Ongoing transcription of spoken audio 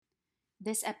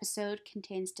This episode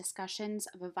contains discussions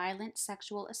of a violent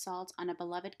sexual assault on a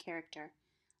beloved character.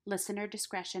 Listener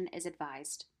discretion is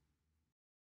advised.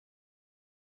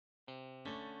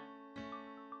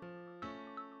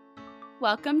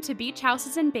 Welcome to Beach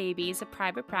Houses and Babies, a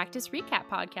private practice recap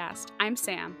podcast. I'm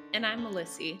Sam. And I'm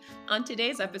Melissy. On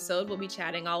today's episode, we'll be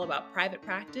chatting all about Private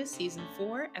Practice Season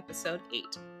 4, Episode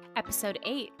 8. Episode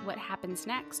 8, What Happens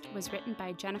Next, was written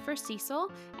by Jennifer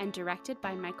Cecil and directed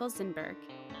by Michael Zinberg.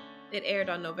 It aired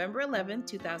on November 11,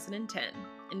 2010.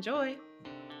 Enjoy!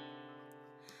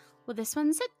 Well, this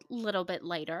one's a little bit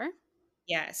lighter.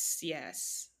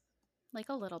 Yes. Like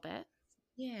a little bit.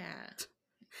 Yeah.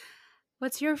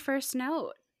 What's your first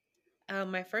note?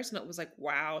 My first note was like,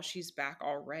 wow, she's back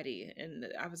already. And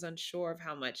I was unsure of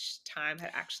how much time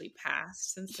had actually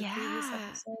passed since the previous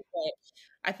episode. But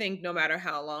I think no matter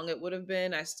how long it would have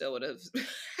been, I still would have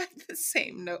had the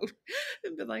same note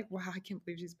and been like, wow, I can't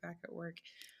believe she's back at work.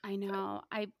 I know.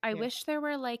 I wish there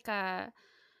were like not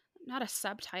a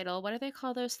subtitle. What do they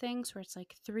call those things where it's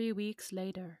like 3 weeks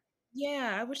later?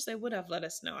 Yeah, I wish they would have let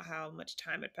us know how much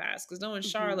time had passed. Because knowing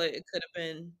Charlotte, it could have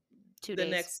been 2 the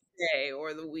days. next day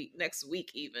or next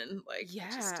week even. Like,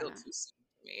 it's just still too soon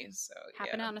for me. So,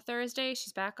 Happened on a Thursday.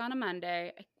 She's back on a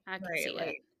Monday. I could see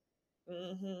it.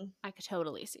 Mm-hmm. I could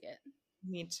totally see it.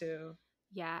 Me too.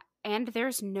 Yeah. And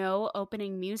there's no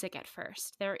opening music at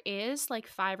first. There is like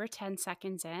 5 or 10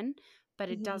 seconds in, but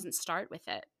it doesn't start with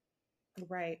it.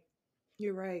 Right.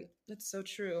 You're right. That's so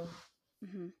true.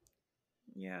 Mm-hmm.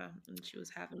 Yeah. And she was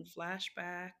having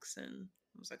flashbacks and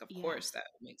I was like, of course, that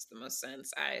makes the most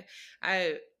sense.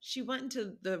 She went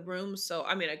into the room. So,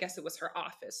 I mean, I guess it was her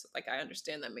office. Like, I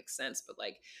understand that makes sense, but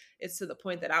like, it's to the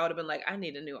point that I would have been like, I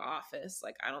need a new office.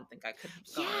 Like, I don't think I could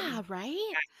have gone right?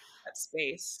 back to that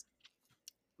space.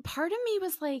 Part of me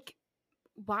was like,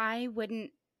 why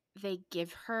wouldn't they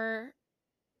give her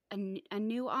a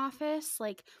new office?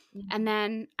 Like, and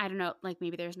then I don't know, like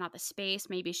maybe there's not the space.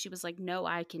 Maybe she was like, no,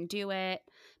 I can do it.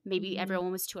 Maybe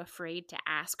everyone was too afraid to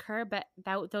ask her. But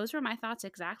those were my thoughts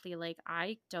exactly. Like,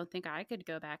 I don't think I could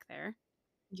go back there.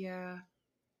 Yeah.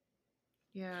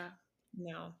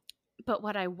 No. But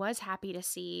what I was happy to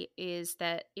see is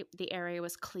that the area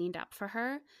was cleaned up for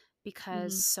her,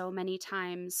 because so many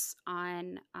times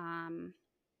on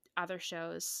other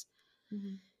shows,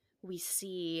 we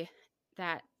see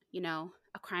that,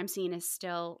 a crime scene is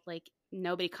still like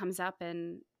nobody comes up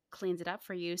and cleans it up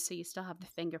for you. So you still have the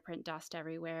fingerprint dust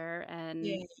everywhere. And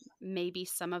maybe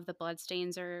some of the blood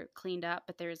stains are cleaned up,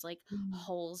 but there's like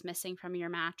holes missing from your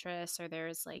mattress, or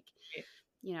there's like,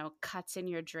 cuts in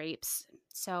your drapes.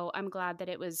 So I'm glad that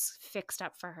it was fixed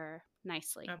up for her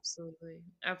nicely.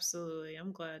 Absolutely.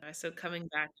 I'm glad. I said coming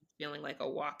back and feeling like a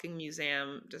walking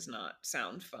museum does not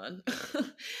sound fun.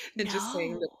 And just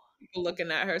seeing the people looking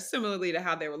at her similarly to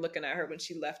how they were looking at her when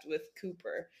she left with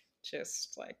Cooper.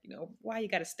 Just like, why you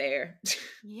gotta stare?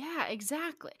 Yeah,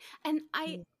 exactly. And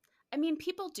I mean,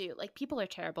 people do. Like, people are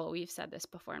terrible. We've said this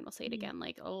before and we'll say it again.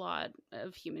 Like, a lot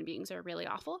of human beings are really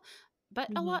awful. But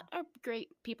a lot are great.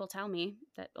 People tell me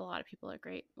that a lot of people are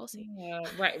great. We'll see. Yeah,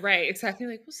 right. Exactly.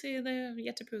 Like, we'll see. They're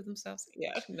yet to prove themselves.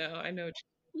 Yeah, no, I know.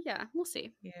 Yeah, we'll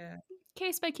see. Yeah.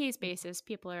 Case by case basis,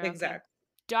 people are Exactly. okay.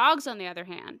 Dogs, on the other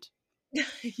hand.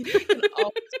 You can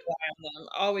always rely on them.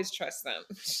 Always trust them.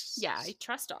 Yeah, I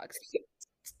trust dogs.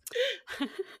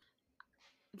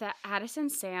 The Addison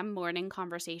Sam morning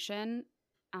conversation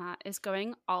is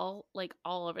going all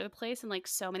over the place in like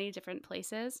so many different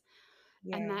places.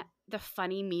 Yeah. And that the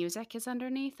funny music is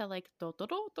underneath, the like to the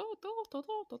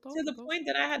point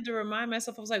that I had to remind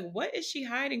myself, I was like, what is she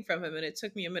hiding from him? And it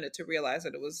took me a minute to realize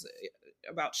that it was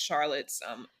about Charlotte's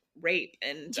rape.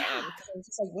 And I was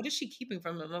just like, what is she keeping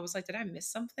from him? I was like, did I miss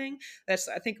something? I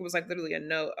think it was like literally a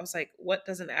note. I was like, what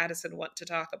doesn't Addison want to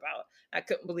talk about? I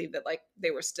couldn't believe that like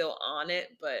they were still on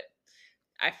it, but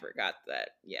I forgot that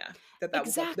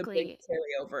was like the big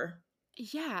carryover.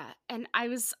 Yeah, and I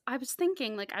was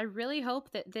thinking, like, I really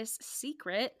hope that this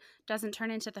secret doesn't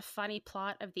turn into the funny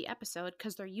plot of the episode,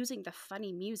 because they're using the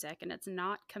funny music and it's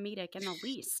not comedic in the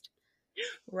least.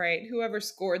 Right. Whoever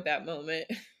scored that moment.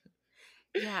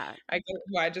 Yeah. I guess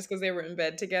why, just because they were in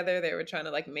bed together, they were trying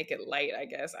to like make it light, I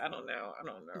guess. I don't know.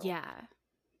 Yeah.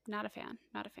 Not a fan.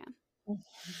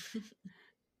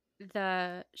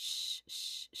 The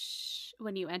shh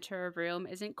when you enter a room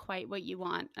isn't quite what you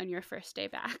want on your first day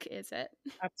back, is it?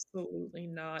 Absolutely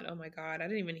not. Oh my God. I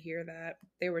didn't even hear that.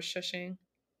 They were shushing.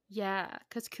 Yeah,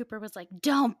 because Cooper was like,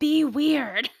 don't be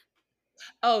weird.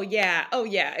 Oh yeah,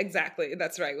 exactly.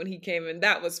 That's right. When he came in,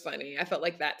 that was funny. I felt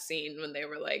like that scene when they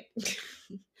were like,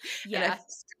 yeah, and I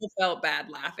still felt bad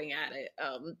laughing at it,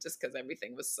 just because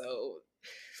everything was so,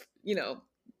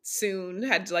 soon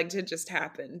had to just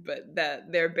happen, but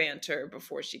that their banter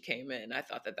before she came in, I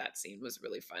thought that scene was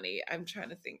really funny. I'm trying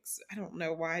to think, I don't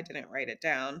know why I didn't write it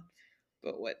down,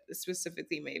 but what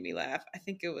specifically made me laugh, I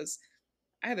think it was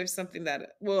either something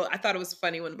that, well, I thought it was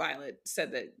funny when Violet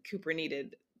said that Cooper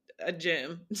needed a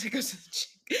gym to go to the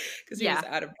gym because he was Yeah.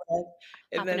 out of breath.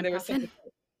 And Huffing then and there was something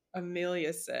puffing.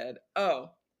 Amelia said, oh,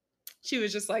 she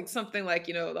was just like something like,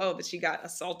 oh, that she got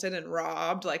assaulted and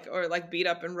robbed, like, or like beat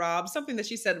up and robbed, something that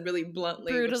she said really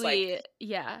bluntly, Brutally,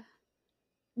 yeah.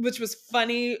 which was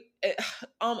funny.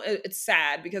 It's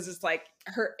sad because it's like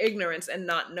her ignorance and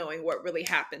not knowing what really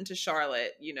happened to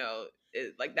Charlotte,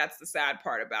 like that's the sad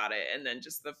part about it. And then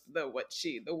just the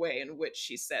way in which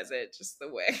she says it, just the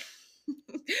way,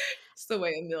 just the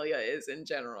way Amelia is in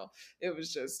general. It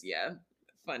was just, yeah,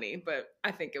 funny. But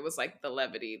I think it was like the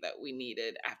levity that we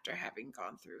needed after having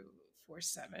gone through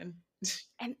 4-7.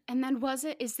 And then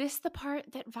is this the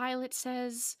part that Violet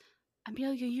says,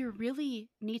 Amelia, you really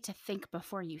need to think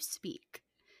before you speak?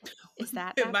 Is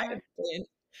that It might have part? been.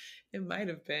 It might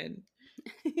have been.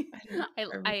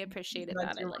 I appreciated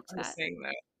that. I liked that. Saying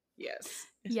that. Yes.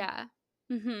 Yeah.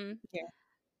 Mm-hmm. Yeah.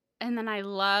 And then I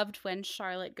loved when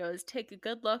Charlotte goes, take a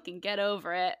good look and get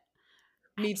over it.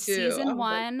 Me too.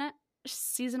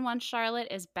 Season one Charlotte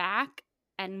is back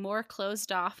and more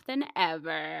closed off than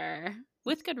ever.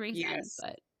 With good reason, yes.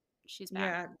 but she's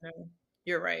back. Yeah, no,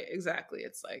 you're right. Exactly.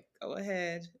 It's like, go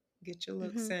ahead, get your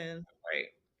looks in. Right.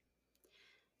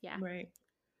 Yeah. Right.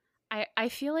 I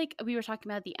feel like we were talking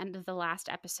about at the end of the last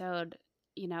episode,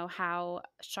 how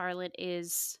Charlotte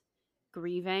is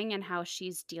grieving and how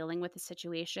she's dealing with the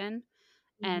situation.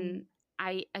 And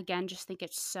I, again, just think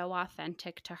it's so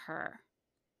authentic to her.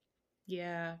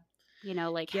 Yeah.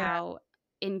 How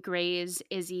in Grey's,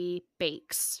 Izzy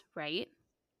bakes, right?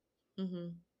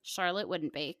 Charlotte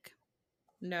wouldn't bake.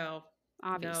 No.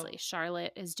 Obviously. No.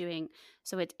 Charlotte is doing,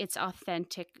 so it's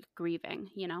authentic grieving,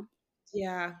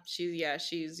 Yeah,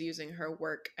 she's using her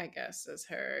work, I guess, as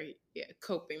her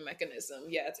coping mechanism.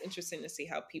 Yeah, it's interesting to see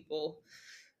how people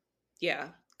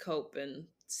cope and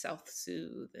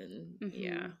self-soothe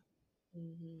and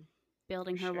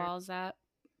building her walls up.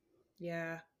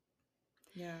 Yeah.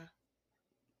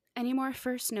 Any more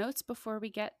first notes before we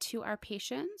get to our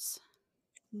patients?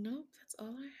 Nope, that's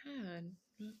all I had.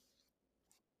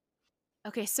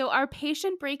 Okay, so our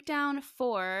patient breakdown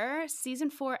for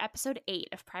season 4, episode 8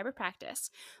 of Private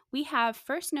Practice. We have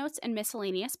first notes and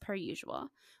miscellaneous per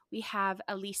usual. We have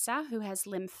Elisa, who has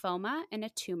lymphoma and a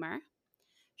tumor.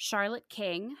 Charlotte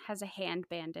King has a hand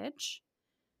bandage.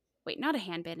 Wait, not a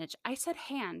hand bandage. I said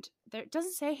hand. There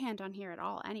doesn't say hand on here at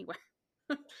all anywhere.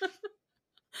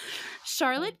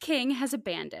 Charlotte King has a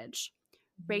bandage.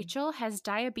 Rachel has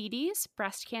diabetes,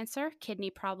 breast cancer,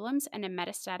 kidney problems, and a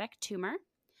metastatic tumor.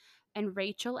 And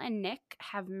Rachel and Nick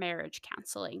have marriage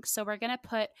counseling. So we're going to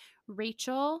put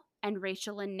Rachel and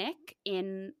Nick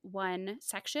in one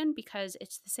section because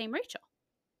it's the same Rachel.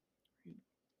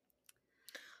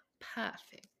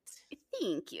 Perfect.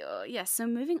 Thank you. Yeah, so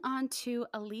moving on to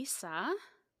Elisa.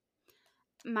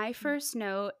 My first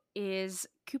note is,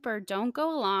 Cooper, don't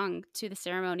go along to the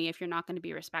ceremony if you're not going to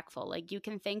be respectful. Like, you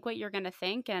can think what you're going to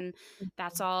think, and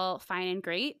that's all fine and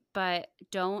great, but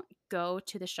don't go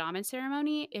to the shaman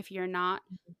ceremony if you're not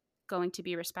going to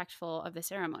be respectful of the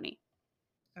ceremony.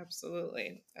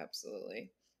 Absolutely.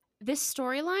 This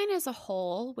storyline as a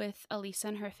whole with Elisa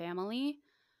and her family,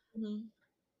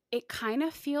 it kind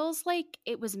of feels like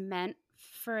it was meant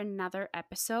for another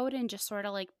episode and just sort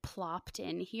of like plopped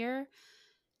in here.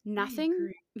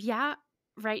 Nothing, yeah,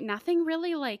 right. Nothing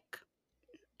really, like,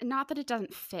 not that it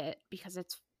doesn't fit, because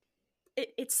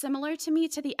it's similar to me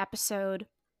to the episode,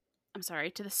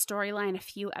 to the storyline a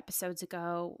few episodes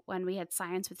ago when we had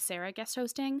Science with Sarah guest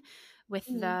hosting with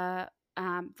the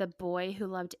boy who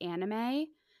loved anime,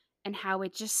 and how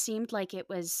it just seemed like it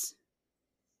was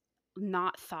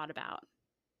not thought about.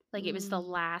 Like it was the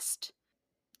last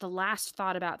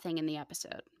thought about thing in the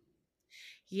episode.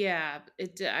 Yeah,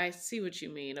 I see what you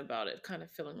mean about it kind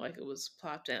of feeling like it was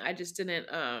plopped in. I just didn't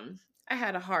I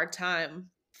had a hard time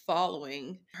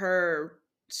following her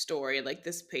story, like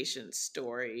this patient's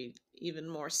story, even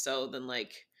more so than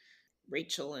like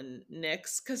Rachel and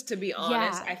Nick's, because to be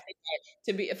honest, I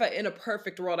think if I in a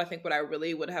perfect world, I think what I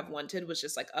really would have wanted was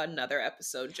just like another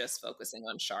episode just focusing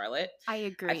on Charlotte. I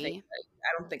agree.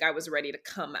 I don't think I was ready to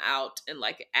come out and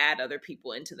like add other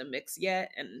people into the mix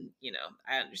yet, and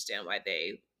I understand why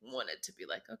they wanted to be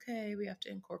like, okay, we have to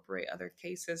incorporate other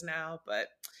cases now, but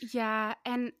yeah,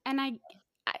 and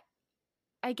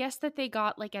I guess that they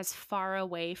got like as far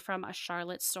away from a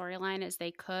Charlotte storyline as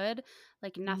they could.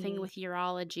 Like nothing with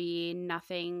urology,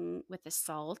 nothing with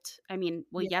assault. I mean,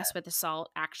 well, Yeah. yes, with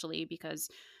assault actually, because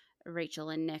Rachel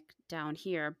and Nick down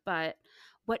here. But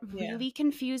what really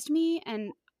confused me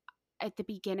and at the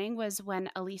beginning was when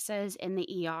Elisa is in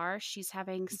the ER, she's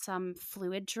having some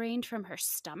fluid drained from her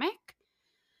stomach.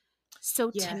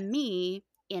 So to me,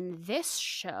 in this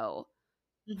show,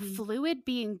 fluid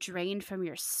being drained from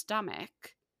your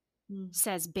stomach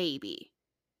says baby.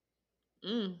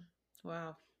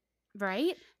 Wow.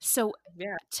 Right? So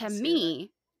Yeah. to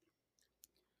me,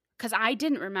 because I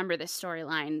didn't remember this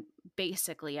storyline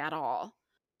basically at all.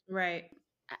 Right.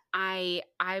 I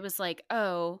was like,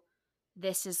 oh,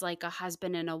 this is like a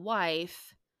husband and a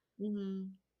wife.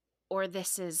 Or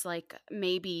this is like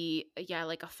maybe, yeah,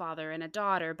 like a father and a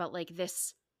daughter, but like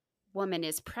this woman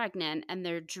is pregnant and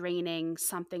they're draining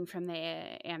something from the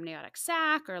amniotic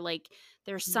sac, or like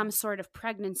there's some sort of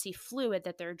pregnancy fluid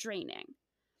that they're draining.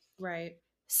 Right.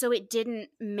 So it didn't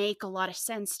make a lot of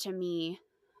sense to me.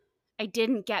 I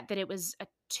didn't get that it was a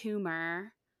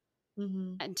tumor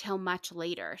until much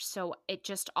later. So it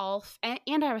just all,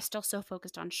 and I was still so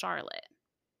focused on Charlotte.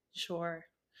 Sure.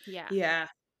 Yeah. Yeah.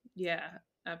 Yeah.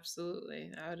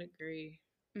 Absolutely. I would agree.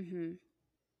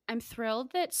 I'm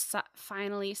thrilled that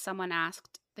finally someone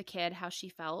asked the kid how she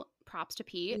felt. Props to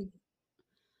Pete.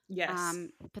 Yes.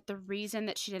 But the reason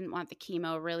that she didn't want the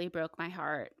chemo really broke my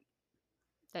heart.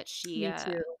 That she, Me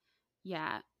too.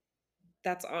 Yeah.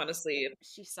 That's honestly.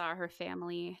 She saw her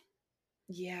family.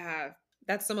 Yeah.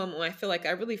 That's the moment when I feel like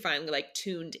I really finally like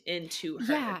tuned into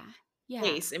her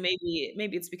case. And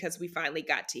maybe it's because we finally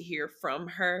got to hear from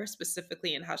her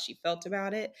specifically and how she felt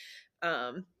about it.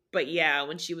 But yeah,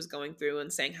 when she was going through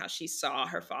and saying how she saw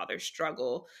her father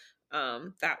struggle,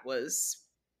 that was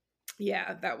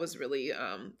really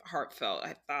heartfelt,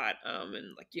 I thought.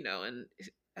 And like, and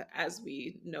as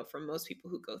we know from most people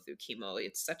who go through chemo,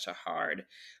 it's such a hard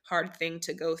thing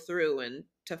to go through, and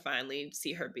to finally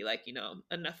see her be like,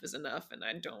 enough is enough and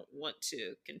I don't want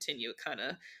to continue, it kind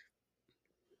of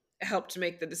helped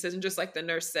make the decision, just like the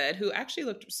nurse said, who actually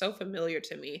looked so familiar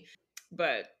to me.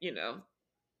 But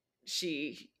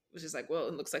she was just like, well,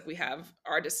 it looks like we have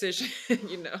our decision.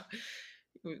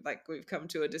 We've come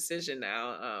to a decision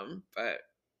now.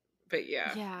 But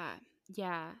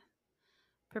yeah,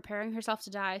 preparing herself to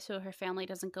die so her family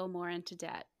doesn't go more into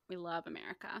debt. We love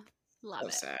America. Love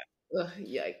it. Sad. Ugh,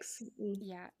 yikes.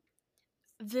 Yeah.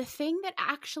 The thing that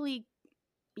actually,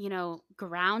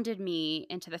 grounded me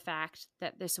into the fact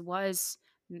that this was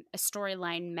a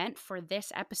storyline meant for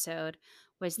this episode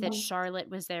was that Charlotte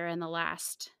was there in the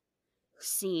last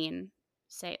scene,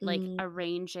 like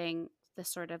arranging the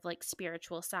sort of like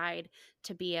spiritual side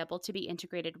to be able to be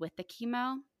integrated with the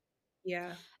chemo.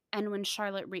 Yeah. And when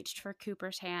Charlotte reached for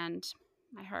Cooper's hand,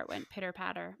 my heart went pitter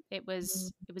patter. It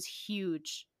was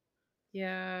huge.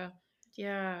 Yeah.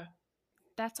 Yeah.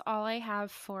 That's all I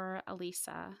have for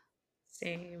Elisa.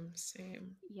 Same.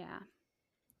 Yeah.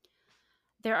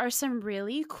 There are some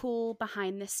really cool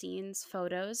behind the scenes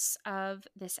photos of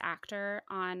this actor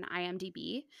on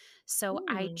IMDb. So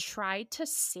I tried to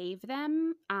save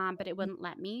them, but it wouldn't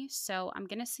let me. So I'm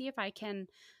going to see if I can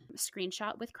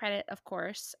screenshot with credit, of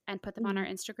course, and put them on our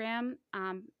Instagram.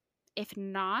 If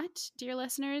not, dear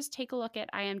listeners, take a look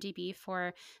at IMDb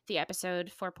for the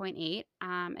episode 4.8,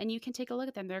 and you can take a look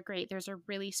at them. They're great. There's a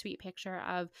really sweet picture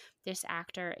of this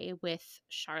actor with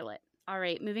Charlotte. All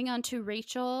right, moving on to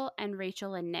Rachel and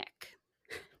Nick.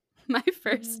 My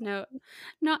first note,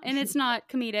 and it's not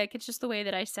comedic, it's just the way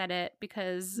that I said it,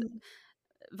 because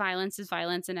violence is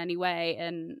violence in any way,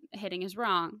 and hitting is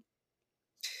wrong.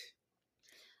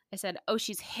 I said, oh,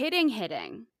 she's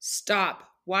hitting. Stop.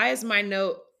 Why is my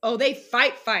note, oh, they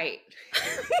fight. We've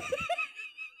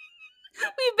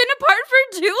been apart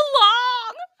for too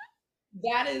long.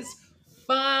 That is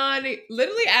funny.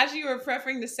 Literally, as you were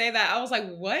preferring to say that, I was like,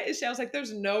 what is she? I was like,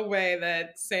 there's no way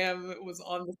that Sam was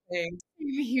on the same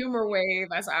humor wave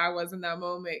as I was in that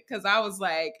moment. Because I was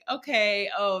like, okay,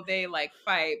 oh, they like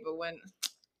fight. But when,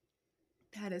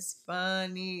 that is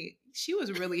funny. She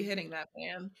was really hitting that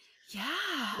man.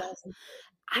 Yeah.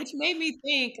 Which made me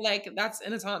think, like, and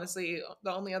it's honestly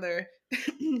the only other,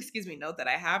 note that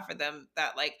I have for them,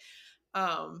 that like,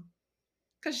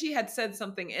 because she had said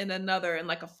something in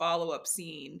like a follow-up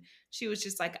scene. She was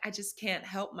just like, I just can't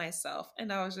help myself.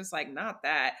 And I was just like, not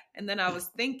that. And then I was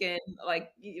thinking,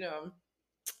 like,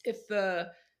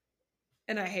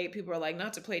 and I hate people are like,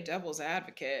 not to play devil's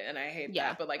advocate, and I hate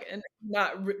that, but like, and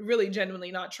not really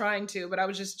genuinely not trying to, but I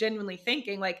was just genuinely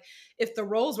thinking, like, if the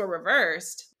roles were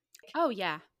reversed. Oh,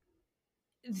 yeah.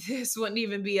 this wouldn't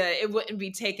even be it wouldn't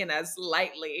be taken as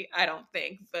lightly, I don't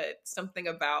think. But something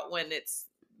about when it's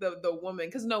the woman,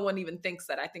 because no one even thinks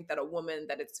that. I think that a woman,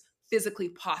 that it's physically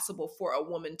possible for a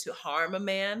woman to harm a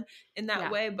man in that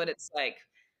Yeah. way, but it's like,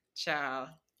 child.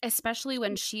 Especially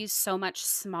when she's so much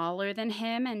smaller than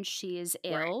him and she is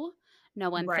Right. ill. No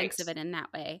one thinks Right. of it in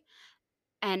that way.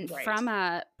 And Right. from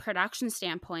a production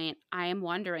standpoint, I am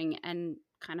wondering and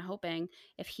kind of hoping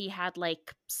if he had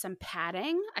like some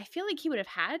padding. I feel like he would have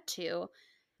had to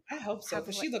I hope so, have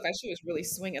because like, she looked like she was really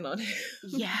swinging on him.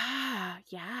 yeah,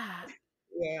 yeah.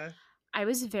 Yeah. I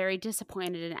was very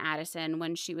disappointed in Addison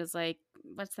when she was like,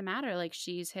 "What's the matter?" Like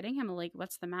she's hitting him. Like,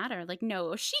 "What's the matter?" Like,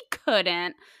 no, she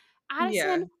couldn't. Yeah.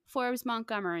 Addison Forbes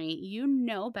Montgomery, you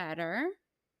know better.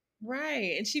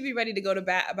 Right. And she'd be ready to go to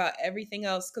bat about everything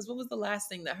else. Because what was the last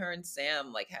thing that her and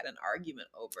Sam like had an argument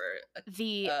over?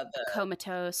 The The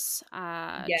comatose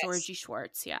Yes, Georgie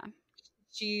Schwartz, yeah.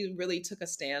 she really took a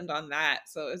stand on that.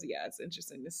 So yeah, it's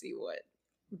interesting to see what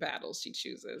battles she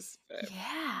chooses. But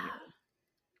Yeah. yeah.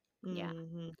 Yeah.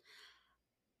 Hmm.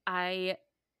 I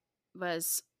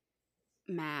was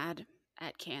mad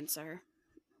at Cancer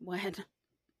when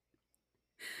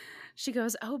she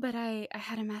goes, "Oh, but I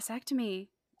had a mastectomy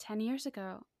 10 years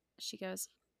ago." She goes,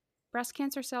 "Breast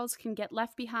cancer cells can get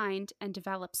left behind and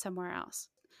develop somewhere else."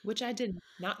 Which I did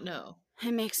not know.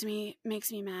 It makes me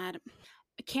mad.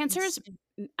 It's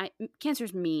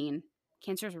Cancer's mean.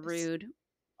 Cancer's it's rude.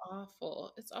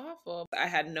 awful. It's awful. I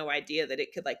had no idea that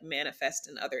it could like manifest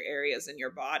in other areas in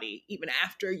your body even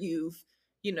after you've,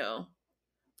 you know.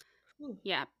 Whew.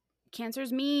 Yeah.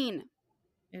 Cancer's mean.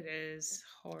 It is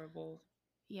horrible.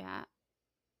 Yeah.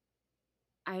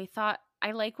 I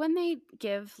like when they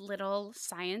give little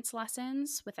science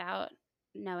lessons without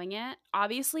knowing it.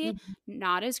 Obviously, Mhm.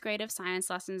 not as great of science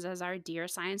lessons as our Dear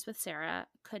Science with Sarah,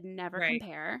 could never Right.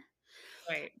 compare.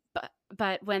 Right.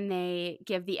 But when they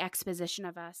give the exposition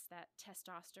of us that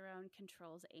testosterone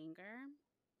controls anger,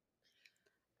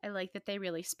 I like that they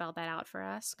really spell that out for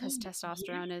us because Mm, yeah.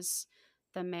 testosterone is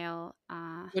the male.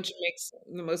 Which makes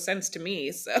the most sense to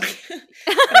me. So,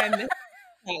 but I missed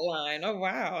that line. Oh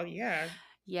wow, yeah,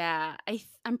 Yeah,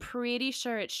 I'm pretty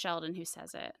sure it's Sheldon who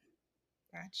says it.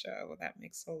 gotcha. Well, that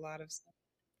makes a lot of sense.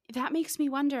 That makes me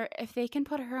wonder if they can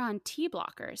put her on T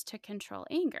blockers to control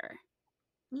anger,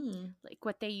 Mm, like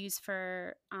what they use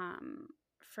for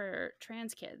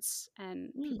trans kids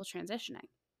and mm. people transitioning.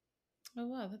 Oh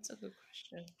wow, that's a good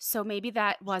question. So maybe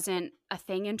that wasn't a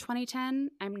thing in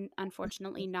 2010. I'm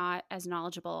unfortunately not as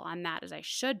knowledgeable on that as I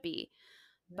should be,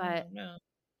 No, but no,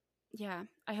 yeah,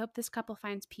 I hope this couple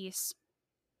finds peace.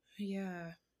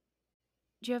 yeah.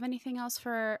 Do you have anything else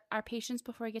for our patients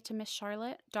before we get to Miss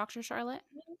Charlotte, Dr. Charlotte?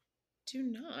 I do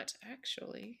not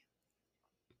actually.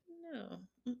 No.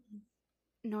 Mm-mm.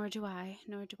 Nor do I.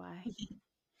 Nor do I.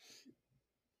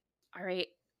 All right,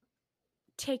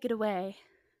 take it away.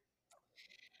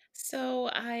 So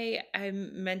I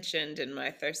mentioned in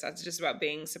my thirst thoughts just about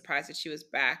being surprised that she was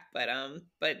back,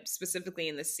 but specifically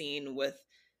in the scene with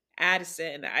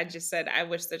Addison, I just said I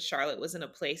wish that Charlotte was in a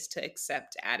place to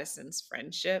accept Addison's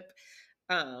friendship,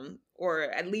 or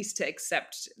at least to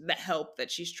accept the help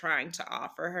that she's trying to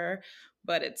offer her.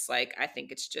 But it's like I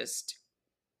think it's just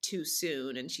too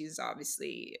soon, and she's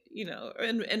obviously,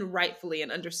 and rightfully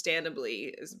and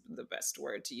understandably is the best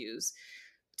word to use,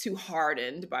 too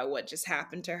hardened by what just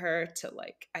happened to her to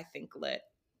like I think let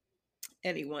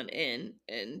anyone in.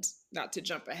 And not to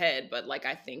jump ahead, but like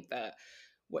I think that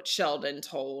what Sheldon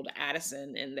told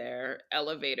Addison in their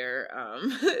elevator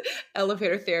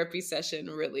therapy session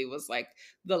really was like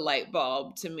the light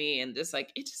bulb to me, and just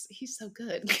like he's so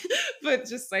good. But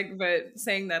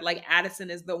saying that like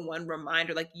Addison is the one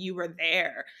reminder, like you were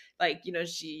there, like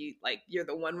she like you're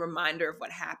the one reminder of what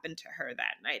happened to her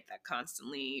that night that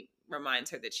constantly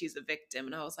reminds her that she's a victim.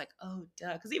 And I was like, oh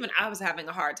duh, because even I was having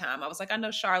a hard time. I was like, I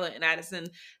know Charlotte and Addison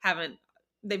haven't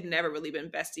they've never really been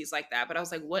besties like that. But I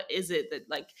was like, what is it that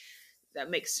like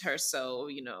that makes her so,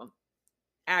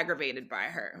 aggravated by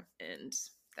her? And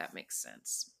that makes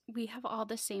sense. We have all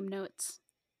the same notes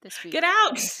this Get week.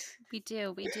 out. We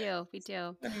do. We do. We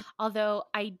do. Although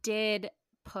I did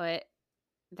put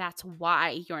that's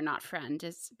why you're not friend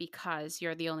is because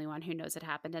you're the only one who knows it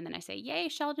happened. And then I say, yay,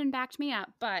 Sheldon backed me up.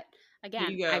 But There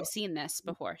again, you go. I've seen this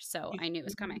before, so I knew it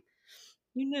was coming.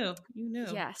 You knew. You knew.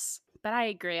 Yes. But I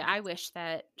agree. I wish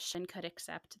that Shin could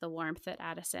accept the warmth that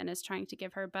Addison is trying to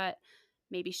give her, but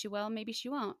maybe she will, maybe she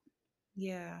won't.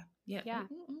 Yeah. Yeah. Yeah.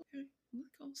 Okay. We're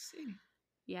gonna see.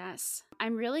 Yes.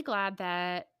 I'm really glad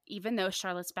that even though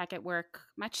Charlotte's back at work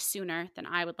much sooner than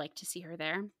I would like to see her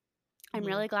there, I'm Mhm.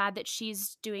 really glad that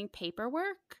she's doing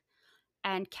paperwork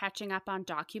and catching up on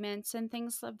documents and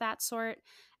things of that sort,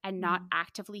 and not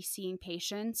actively seeing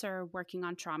patients or working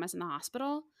on traumas in the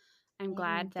hospital. I'm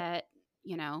glad that,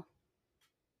 you know,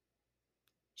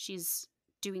 she's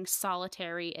doing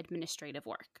solitary administrative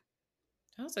work.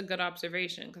 That was a good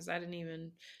observation, because I didn't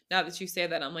even, now that you say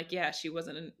that, I'm like, yeah, she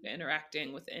wasn't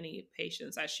interacting with any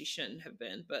patients as she shouldn't have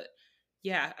been. But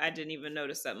yeah, I didn't even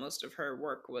notice that most of her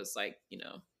work was like,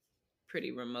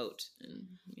 pretty remote and,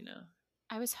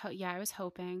 I was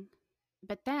hoping.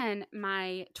 But then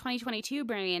my 2022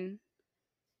 brain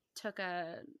took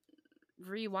a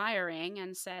rewiring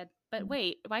and said, but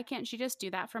wait, why can't she just do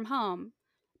that from home?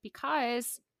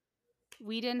 Because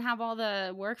we didn't have all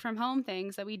the work from home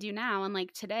things that we do now. And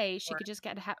like today, she could just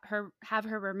have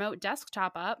her remote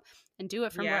desktop up and do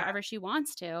it from wherever she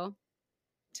wants to.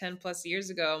 10 plus years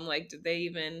ago, I'm like, did they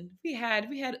even, we had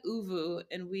Uvu,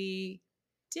 and we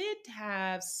did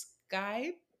have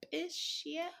Skype-ish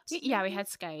yet? Yeah, we had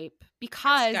Skype,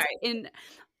 because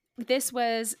this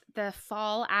was the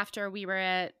fall after we were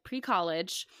at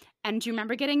pre-college. And do you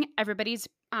remember getting everybody's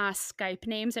Skype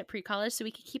names at pre-college so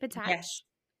we could keep in touch?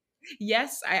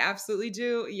 Yes, I absolutely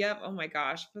do. Yep. Oh my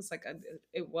gosh.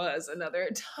 It was another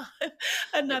time,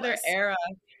 another era.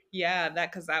 Yeah,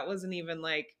 because that wasn't even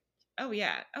like, oh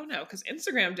yeah. Oh no, because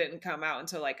Instagram didn't come out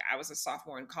until like I was a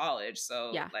sophomore in college.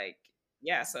 So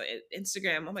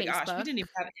Instagram, oh my gosh, we didn't even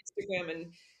have Instagram,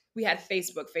 and we had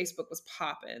Facebook. Facebook was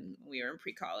popping when we were in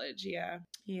pre-college. Yeah.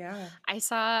 Yeah. I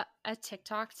saw a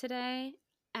TikTok today,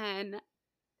 and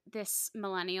this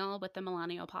millennial with the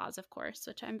millennial pause, of course,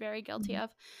 which I'm very guilty of,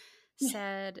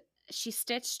 said she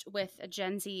stitched with a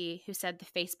Gen Z who said the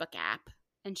Facebook app.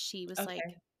 And she was like,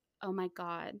 oh my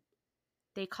God,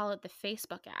 they call it the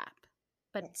Facebook app.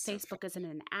 But that's Facebook isn't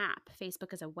an app.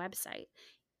 Facebook is a website.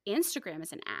 Instagram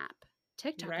is an app.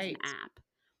 TikTok is an app.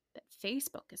 But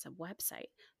Facebook is a website.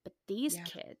 But these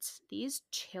kids, these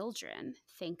children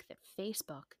think that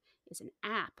Facebook is an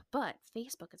app, but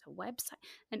Facebook is a website.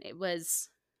 And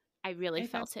I really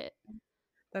felt it.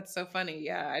 That's so funny.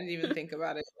 Yeah, I didn't even think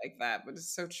about it like that, but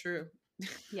it's so true.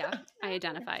 Yeah, I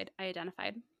identified.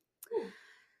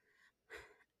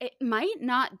 It might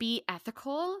not be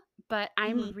ethical, but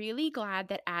I'm really glad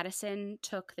that Addison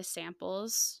took the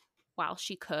samples while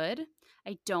she could.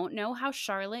 I don't know how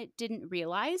Charlotte didn't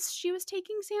realize she was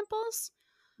taking samples.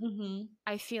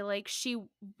 I feel like she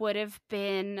would have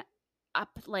been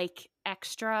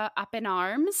extra up in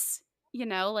arms,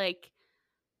 like.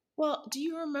 Well, do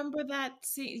you remember that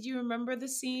scene? Do you remember the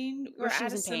scene where she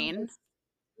was in pain?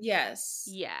 Yes.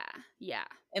 Yeah.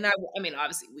 And I mean,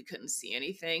 obviously we couldn't see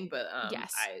anything, but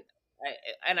yes.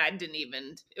 I didn't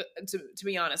even, to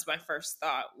be honest, my first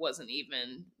thought wasn't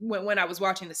even, when I was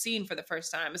watching the scene for the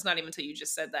first time, it's not even until you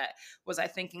just said that, was I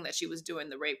thinking that she was doing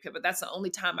the rape kit. But that's the only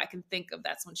time I can think of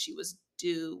that's when she was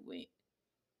doing.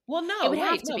 Well, no. It would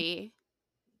have to be.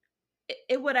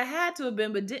 It would have had to have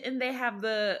been, but didn't they have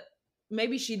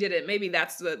maybe she did it. Maybe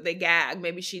that's they gag.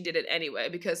 Maybe she did it anyway,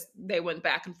 because they went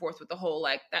back and forth with the whole,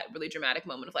 like, that really dramatic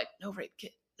moment of like, no rape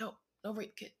kit. No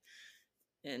rape kit.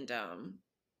 And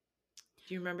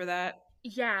do you remember that?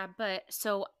 Yeah, but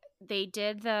so they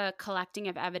did the collecting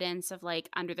of evidence of like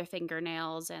under their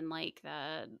fingernails and like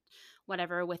the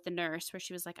whatever with the nurse, where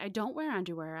she was like, I don't wear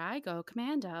underwear, I go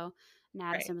commando. And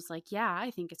Addison was like, yeah,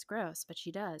 I think it's gross, but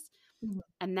she does.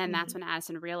 And then that's when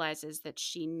Addison realizes that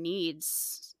she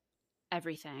needs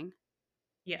everything.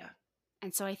 Yeah.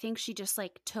 And so I think she just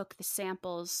like took the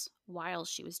samples while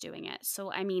she was doing it.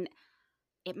 So I mean,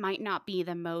 it might not be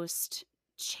the most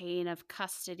chain of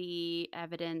custody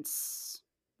evidence,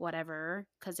 whatever,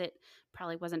 because it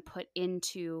probably wasn't put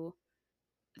into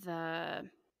the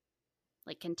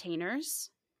like containers.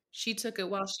 She took it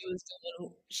while she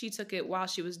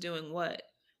was doing what?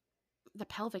 The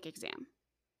pelvic exam.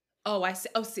 Oh, I see.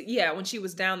 Oh, see, yeah, when she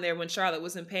was down there when Charlotte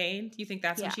was in pain. Do you think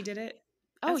that's when she did it?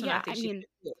 That's I mean,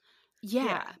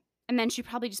 yeah. And then she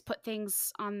probably just put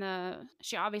things on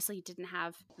she obviously didn't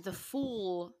have the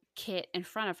full kit in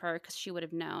front of her because she would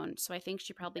have known. So I think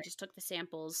she probably just took the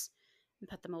samples and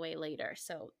put them away later.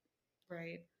 So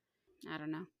I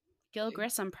don't know. Gil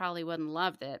Grissom probably wouldn't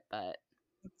loved it, but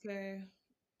okay.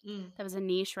 That was a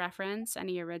niche reference.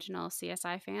 Any original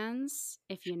CSI fans?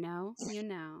 If you know, you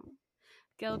know.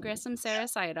 Gil Grissom, Sarah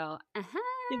Seidel. If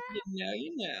you know,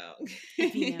 you know.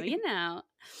 If you know, you know.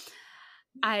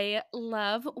 I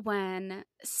love when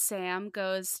Sam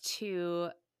goes to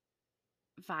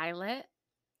Violet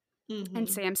and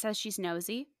Sam says she's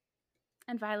nosy.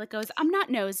 And Violet goes, I'm not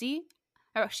nosy.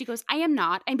 Or she goes, I am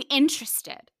not. I'm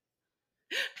interested.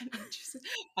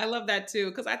 I love that too,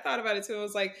 because I thought about it too. I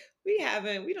was like, we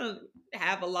don't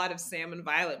have a lot of Sam and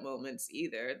Violet moments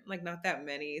either. Like, not that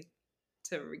many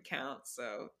to recount.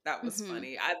 So that was Mm-hmm.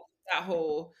 funny. That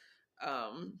whole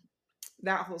um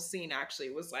that whole scene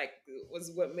actually was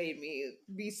what made me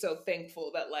be so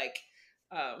thankful that like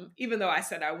even though I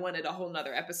said I wanted a whole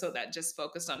nother episode that just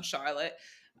focused on Charlotte,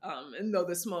 and though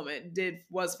this moment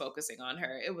was focusing on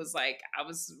her, it was like I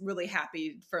was really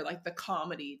happy for like the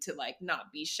comedy to like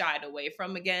not be shied away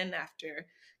from again after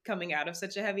coming out of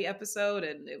such a heavy episode.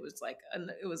 And it was like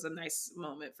it was a nice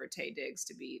moment for Taye Diggs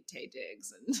to be Taye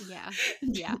Diggs and Yeah.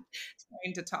 Yeah.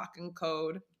 trying to talk in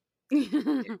code.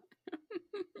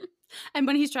 And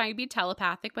when he's trying to be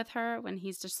telepathic with her, when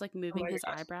he's just like Oh moving my his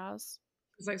gosh. eyebrows.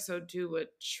 It's like, so do what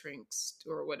shrinks,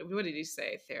 or what did he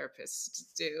say? Therapists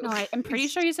do. No, I'm pretty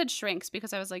sure you said shrinks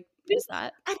because I was like, is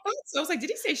that? I thought so. I was like, did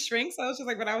he say shrinks? I was just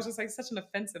like, but I was just like, such an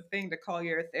offensive thing to call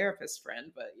your therapist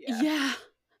friend. But yeah. Yeah.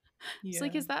 It's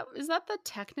like, Yeah. is that the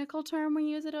technical term we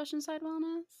use at Oceanside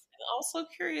Wellness? Also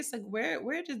curious, like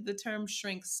where did the term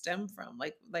shrink stem from?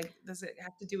 Like does it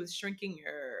have to do with shrinking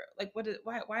your like what is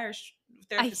why are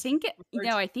I therapists think referred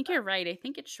to I think you're right. I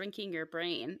think it's shrinking your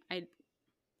brain.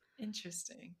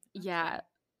 interesting. Okay. Yeah.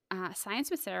 Science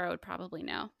with Sarah would probably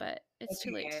know, but it's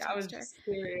too late Okay, to I was text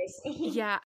her. just curious.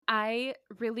 Yeah, I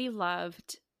really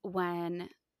loved when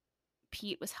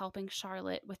Pete was helping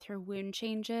Charlotte with her wound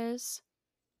changes.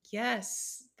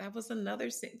 Yes, that was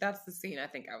another scene. That's the scene I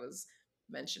think I was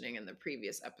mentioning in the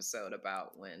previous episode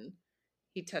about when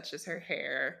he touches her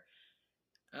hair.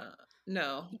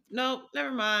 No, no,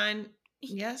 never mind. No,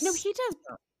 Yes, he does.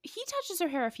 He touches her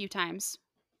hair a few times.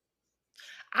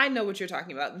 I know what you're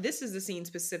talking about. This is the scene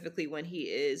specifically when he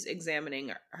is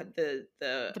examining the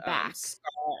The back scar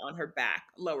on her back,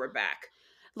 lower back.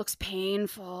 looks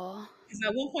painful. Because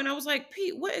at one point I was like,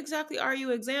 Pete, what exactly are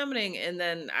you examining? And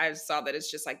then I saw that it's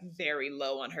just like very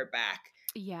low on her back.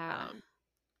 Yeah.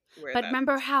 Where But that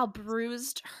remember how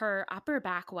bruised her upper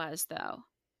back was, though?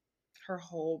 her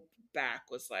whole back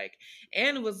was like,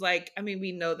 and it was like, I mean,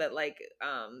 we know that like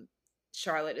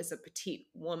Charlotte is a petite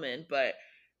woman, but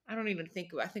I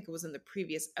think it was in the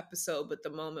previous episode, but the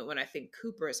moment when I think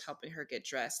Cooper is helping her get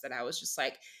dressed, that I was just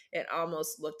like, it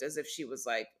almost looked as if she was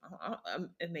like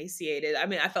emaciated. I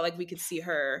mean, I felt like we could see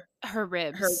her her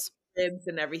Ribs. ribs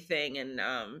and everything. And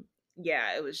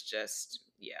yeah, it was just,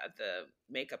 yeah, the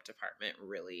makeup department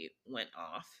really went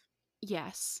off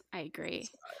Yes, I as agree.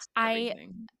 far as I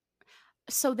everything.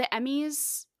 So the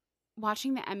Emmys,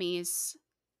 watching the Emmys,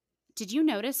 did you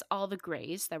notice all the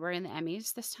grays that were in the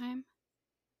Emmys this time?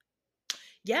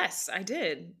 Yes, I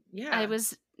did. I Yeah.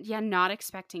 was, yeah, not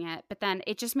expecting it. But then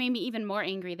it just made me even more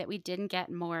angry that we didn't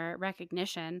get more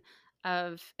recognition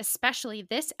of, especially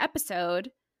this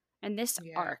episode and this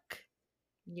Yeah. arc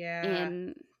Yeah.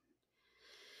 in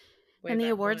Way the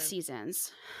back award when.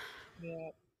 seasons.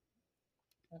 Yeah.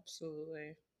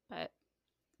 Absolutely. But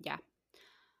yeah.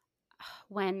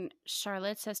 When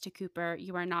Charlotte says to Cooper,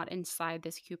 "You are not inside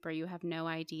this, Cooper. You have no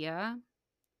idea."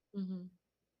 Mm-hmm.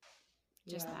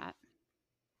 Just Yeah. that.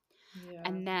 Yeah.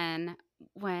 And then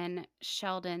when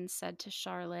Sheldon said to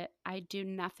Charlotte, "I do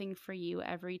nothing for you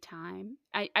every time.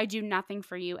 I do nothing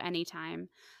for you anytime."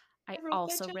 I I wrote that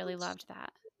also down. really loved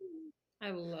that.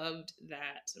 I loved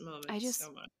that I moment just,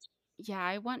 so much. yeah,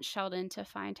 I want Sheldon to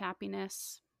find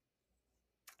happiness.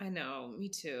 I know, me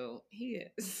too. He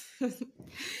is.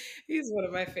 He's one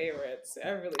of my favorites. I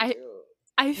really I do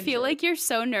I feel enjoy. like you're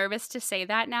so nervous to say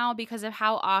that now because of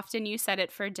how often you said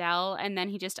it for Del and then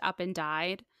he just up and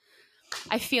died.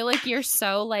 I feel like you're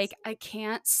so like, I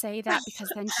can't say that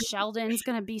because then Sheldon's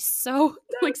gonna be so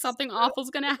like something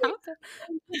awful's gonna happen.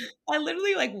 I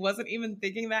literally like wasn't even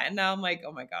thinking that, and now I'm like,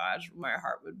 oh my gosh, my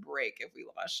heart would break if we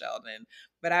lost Sheldon.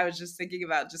 But I was just thinking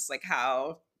about just like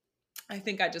how I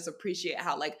think I just appreciate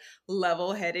how like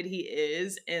level-headed he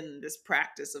is in this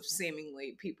practice of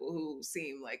seemingly people who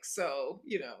seem like so,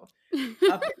 up and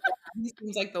down. He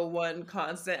seems like the one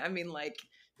constant. I mean, like,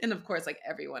 and of course, like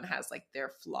everyone has like their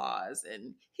flaws,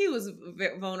 and he was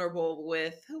vulnerable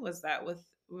with who was that with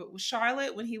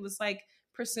Charlotte when he was like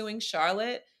pursuing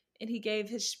Charlotte, and he gave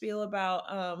his spiel about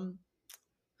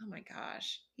oh my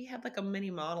gosh, he had like a mini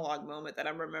monologue moment that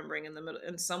I'm remembering in the middle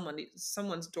in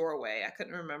someone's doorway. I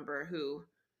couldn't remember who.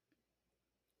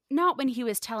 Not when he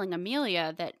was telling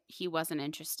Amelia that he wasn't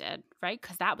interested, right?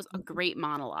 Because that was a great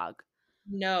monologue.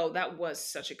 No, that was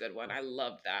such a good one. I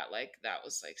loved that. Like that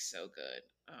was like so good.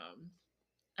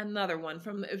 Another one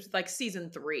from it was like season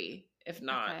 3, if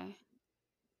not. Okay.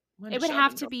 When It did would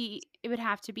have Sheldon to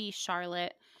go? be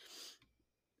Charlotte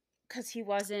because he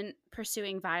wasn't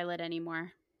pursuing Violet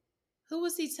anymore. who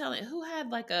was he telling? Who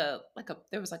had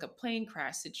there was like a plane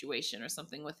crash situation or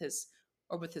something with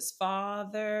his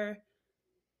father.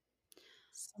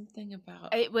 Something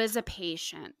about It was a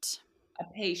patient. a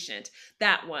patient.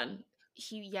 That one.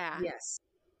 Yeah. Yes.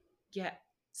 Yeah.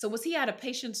 So was he at a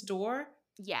patient's door?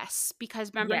 Yes,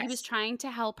 because remember he was Yes. trying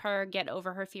to help her get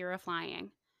over her fear of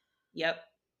flying. Yep.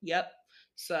 Yep.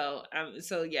 So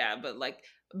yeah, but like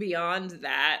beyond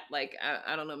that, like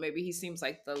I don't know, maybe he seems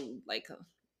like the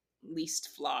least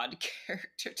flawed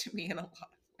character to me in a lot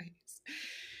of ways.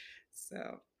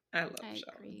 So I love I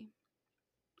Sheldon. agree.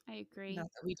 I agree.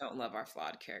 Not that we don't love our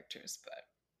flawed characters, but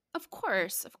Of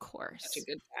course, of such a course.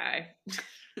 good guy.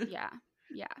 Yeah,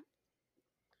 yeah.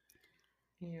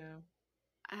 Yeah.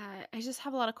 I just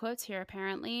have a lot of quotes here,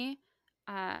 apparently.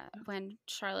 When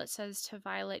Charlotte says to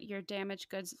Violet, "You're damaged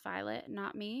goods, Violet,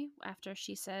 not me," after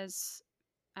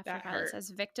That Violet hurt. says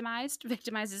victimized.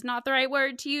 Victimized is not the right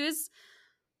word to use.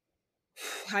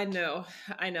 I know.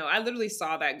 I literally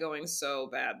saw that going so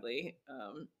badly.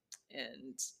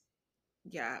 And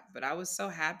yeah, but I was so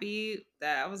happy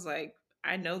that I was like,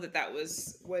 I know that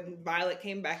was when Violet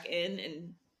came back in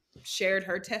and shared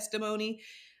her testimony.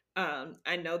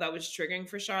 I know that was triggering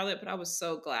for Charlotte, but I was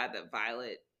so glad that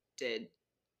Violet did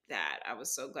that. I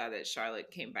was so glad that Charlotte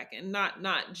came back in, not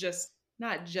just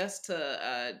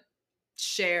to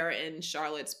share in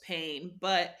Charlotte's pain,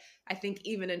 but I think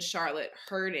even in Charlotte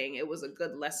hurting, it was a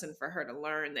good lesson for her to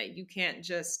learn that you can't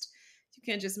just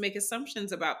make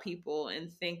assumptions about people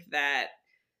and think that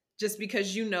just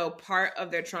because you know part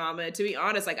of their trauma. To be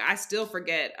honest, like I still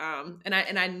forget and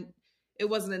I it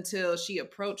wasn't until she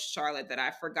approached Charlotte that I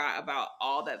forgot about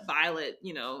all that Violet,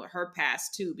 her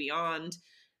past too, beyond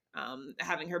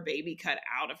having her baby cut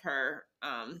out of her,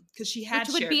 because she had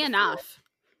Which would shared be before, enough.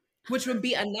 which would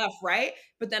be enough, right?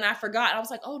 But then I forgot. I was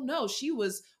like, oh no, she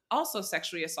was also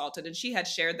sexually assaulted, and she had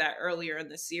shared that earlier in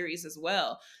the series as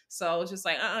well. So I was just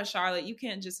like, Charlotte, you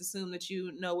can't just assume that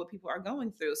you know what people are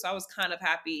going through. So I was kind of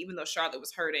happy, even though Charlotte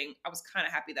was hurting, I was kind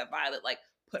of happy that Violet like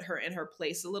put her in her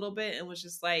place a little bit and was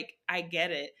just like, I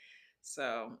get it.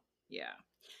 So yeah.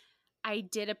 I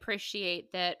did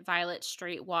appreciate that Violet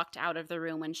straight walked out of the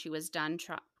room when she was done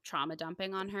trauma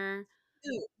dumping on her.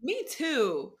 Dude, me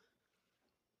too.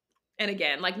 And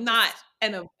again, like not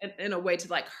Just in a way to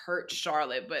like hurt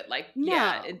Charlotte, but like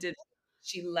yeah, it no. did.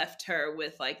 She left her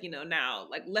with like now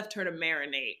like left her to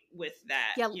marinate with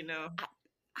that. Yeah, I-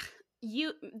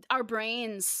 you our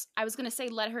brains, I was going to say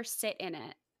let her sit in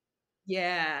it.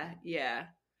 Yeah, yeah.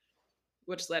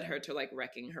 Which led her to like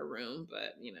wrecking her room,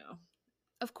 but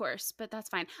Of course, but that's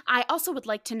fine. I also would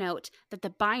like to note that the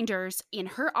binders in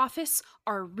her office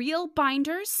are real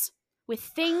binders with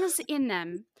things in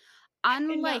them. and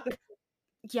not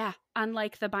the,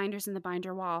 Unlike the binders in the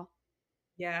binder wall.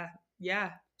 yeah,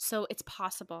 yeah. So it's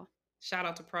possible. Shout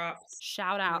out to props.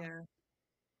 Shout out. Yeah,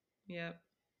 yeah.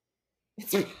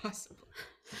 It's possible.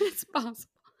 It's possible.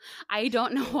 I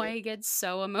don't know why I get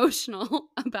so emotional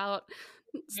about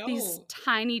these No,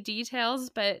 tiny details,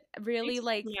 but really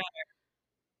like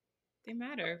they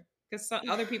matter because some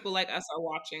other people like us are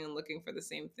watching and looking for the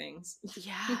same things.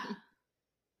 yeah.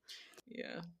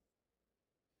 Yeah.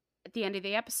 At the end of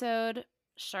the episode,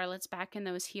 Charlotte's back in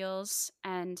those heels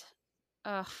and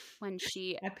when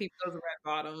she I peeped those red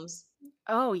bottoms.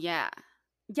 oh yeah.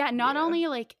 Yeah, not Yeah. only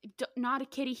like not a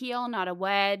kitty heel, not a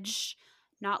wedge,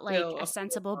 not like Still a a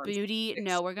sensible full-on booty.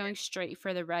 No, six. we're going straight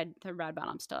for the red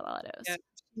bottom Yeah. stilettos.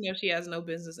 She has no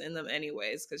business in them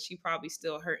anyways because she probably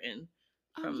still hurting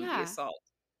Oh from the yeah. assault.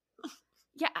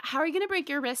 Yeah, how are you going to break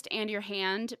your wrist and your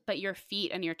hand, but your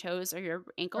feet and your toes or your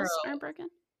ankles Girl, aren't broken?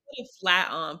 put a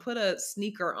flat on, put a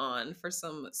sneaker on for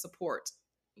some support.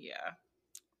 Yeah.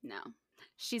 No.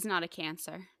 She's not a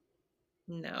Cancer.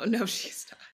 No, no, she's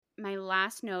not. My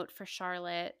last note for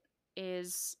Charlotte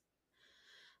is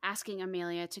asking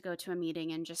Amelia to go to a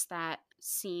meeting, and just that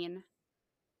scene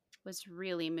was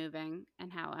really moving,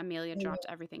 and how Amelia dropped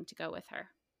everything to go with her.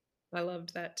 I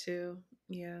loved that too.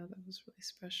 Yeah, that was really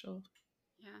special.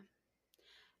 Yeah.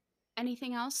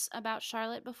 Anything else about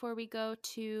Charlotte before we go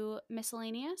to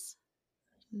miscellaneous?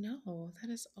 No, that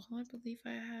is all I believe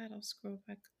I had. I'll scroll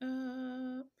back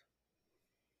up.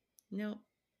 Nope.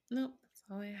 Nope, that's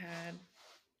all I had.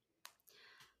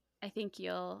 I think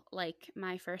you'll like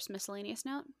my first miscellaneous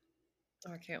note.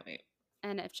 Oh, I can't wait.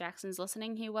 And if Jackson's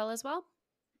listening, he will as well.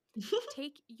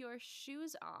 Take your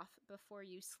shoes off before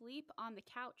you sleep on the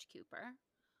couch, Cooper.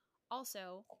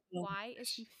 Also, why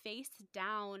is he face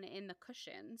down in the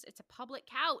cushions? It's a public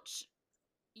couch.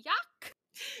 Yuck.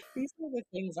 These are the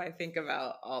things I think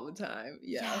about all the time.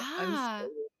 Yeah. Yeah.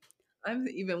 I'm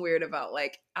even weird about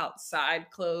like outside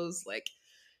clothes. Like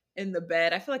in the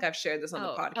bed. I feel like I've shared this on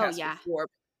the Oh podcast yeah. before.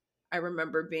 I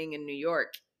remember being in New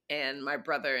York and my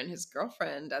brother and his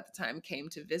girlfriend at the time came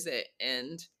to visit,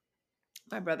 and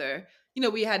my brother,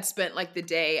 we had spent like the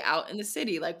day out in the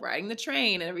city, like riding the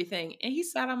train and everything. And he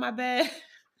sat on my bed.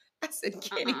 I said,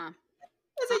 Kenny, Uh-uh.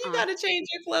 I said, you Uh-uh. got to change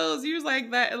your clothes. He was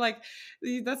like that. Like,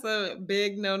 that's a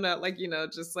big no. Like,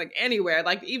 just like anywhere,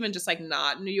 like even just like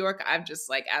not New York. I've just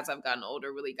like, as I've gotten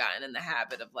older, really gotten in the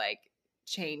habit of like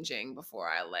changing before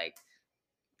I like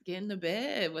get in the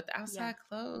bed with Yeah. outside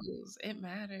clothes. It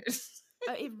matters.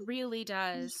 It really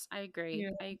does. I agree. Yeah.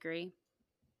 I agree.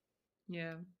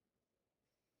 Yeah.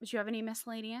 Do you have any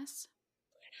miscellaneous?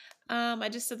 I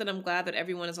just said that I'm glad that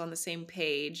everyone is on the same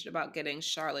page about getting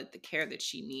Charlotte the care that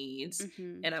she needs.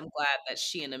 Mm-hmm. And I'm glad that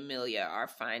she and Amelia are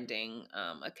finding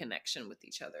a connection with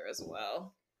each other as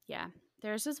well. Yeah.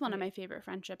 Theirs is one of Yeah. my favorite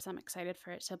friendships. I'm excited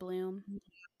for it to bloom.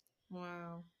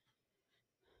 Wow.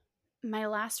 My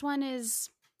last one is,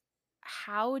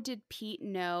 how did Pete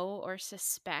know or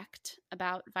suspect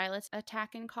about Violet's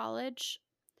attack in college?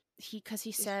 Because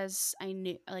he says, I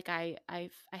knew, like I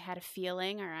had a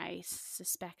feeling, or I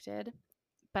suspected,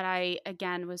 but I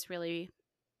again was really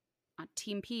on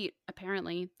Team Pete.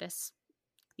 Apparently,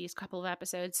 these couple of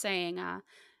episodes saying,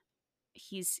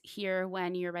 he's here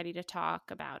when you're ready to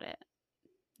talk about it,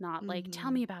 not like tell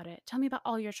Mm-hmm. me about it, tell me about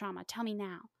all your trauma, tell me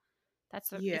now.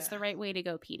 It's Yeah. the right way to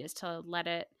go, Pete, is to let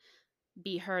it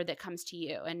be her that comes to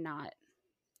you, and not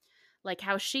like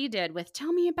how she did with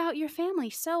tell me about your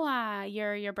family. So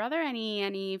your brother,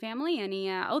 any family, any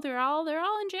oh they're all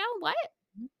in jail. What?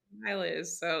 Violet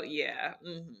is so, yeah.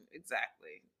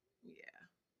 Exactly. Yeah.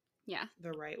 Yeah.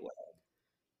 The right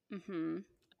way. Mhm.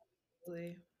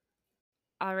 Really.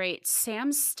 All right,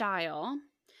 Sam's style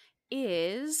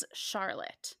is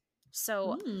Charlotte.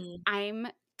 So Mm. I'm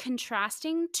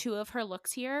contrasting two of her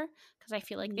looks here because I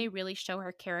feel like Mm-hmm. they really show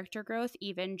her character growth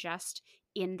even just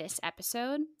in this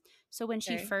episode. So when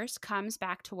she Okay. first comes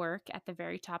back to work at the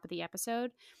very top of the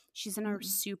episode, she's in a Mm-hmm.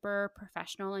 super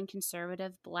professional and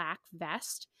conservative black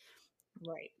vest,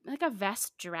 Right. like a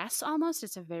vest dress almost.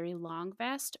 It's a very long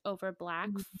vest over black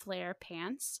Mm-hmm. flare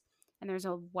pants, and there's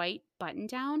a white button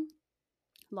down,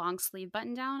 long sleeve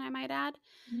button down, I might add,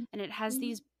 and it has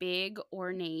these big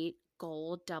ornate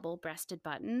gold double breasted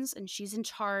buttons, and she's in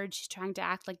charge. She's trying to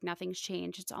act like nothing's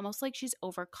changed. It's almost like she's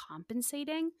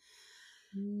overcompensating.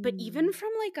 But even Mm-hmm. from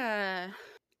like a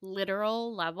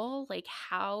literal level, like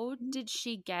how did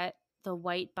she get the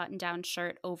white button down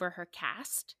shirt over her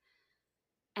cast?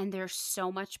 And there's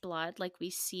so much blood, like we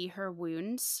see her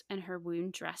wounds and her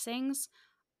wound dressings.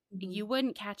 Mm-hmm. You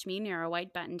wouldn't catch me near a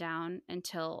white button down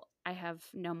until I have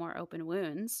no more open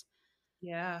wounds.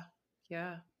 Yeah.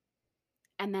 Yeah.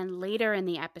 And then later in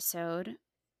the episode,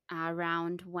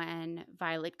 around when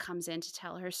Violet comes in to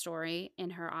tell her story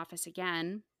in her office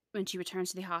again, when she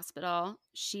returns to the hospital,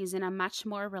 she's in a much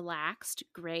more relaxed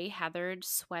gray heathered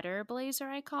sweater blazer,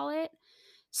 I call it,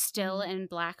 still Mm-hmm. in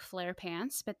black flare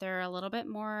pants, but they're a little bit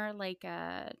more like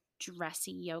a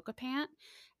dressy yoga pant.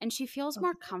 And she feels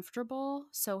more Okay. comfortable,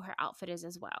 so her outfit is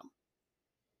as well.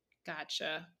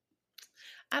 Gotcha.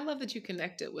 I love that you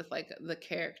connect it with like the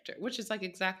character, which is like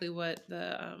exactly what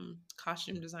the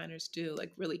costume designers do,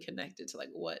 like really connected to like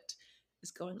what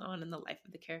is going on in the life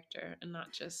of the character and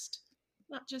not just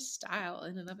style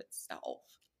in and of itself.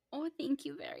 Oh, thank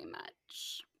you very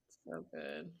much. So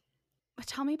good. But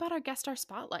tell me about our guest star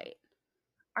spotlight.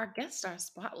 Our guest star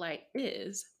spotlight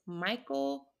is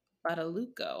Michael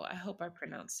Badalucco. I hope I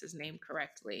pronounced his name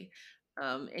correctly.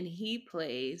 And he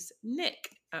plays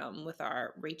Nick with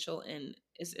our Rachel and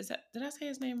is that, did I say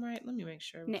his name right? Let me make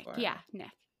sure Nick, before yeah, I Nick.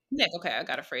 Nick, okay, I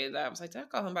got afraid of that. I was like, did I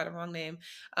call him by the wrong name?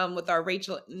 With our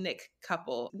Rachel Nick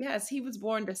couple. Yes, he was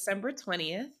born December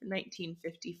 20th,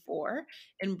 1954,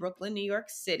 in Brooklyn, New York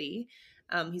City.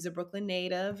 He's a Brooklyn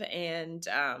native, and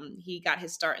he got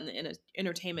his start in the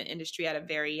entertainment industry at a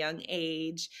very young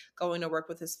age, going to work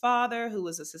with his father, who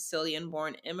was a Sicilian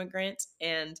born immigrant.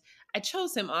 And I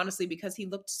chose him honestly because he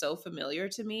looked so familiar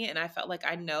to me, and I felt like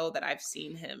I know that I've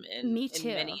seen him Me in too.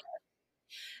 many.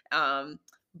 Um,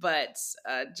 but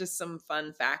just some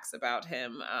fun facts about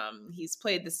him. He's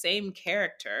played the same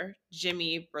character,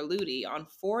 Jimmy Berluti, on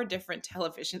 4 different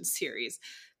television series: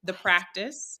 The What?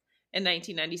 Practice in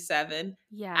 1997,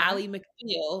 Yeah. Ally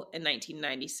McBeal in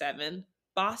 1997,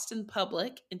 Boston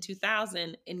Public in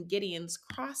 2000, and Gideon's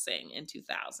Crossing in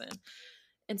 2000.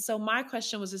 And so my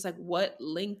question was just like, what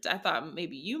linked? I thought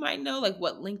maybe you might know, like,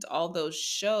 what linked all those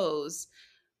shows.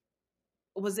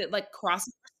 Was it like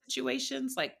crossover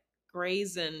situations, like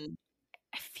Grey's and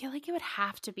I feel like it would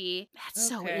have to be. That's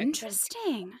so okay, 'cause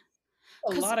interesting.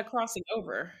 A lot of crossing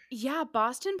over. Yeah,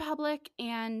 Boston Public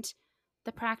and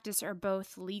The Practice are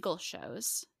both legal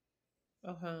shows.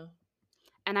 Uh-huh.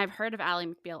 And I've heard of Ally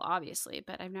McBeal, obviously,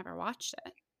 but I've never watched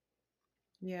it.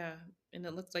 Yeah, and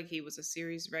it looks like he was a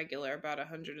series regular, about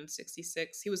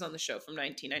 166. He was on the show from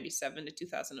 1997 to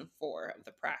 2004 of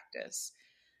The Practice.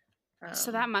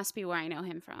 So that must be where I know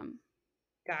him from.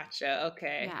 Gotcha.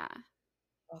 Okay. Yeah.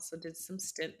 Also did some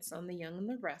stints on The Young and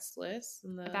the Restless.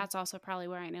 That's also probably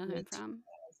where I know him from.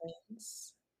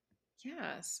 2000s.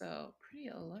 Yeah, so pretty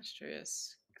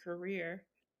illustrious career.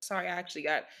 Sorry, I actually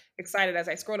got excited as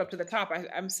I scrolled up to the top.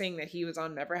 I'm seeing that he was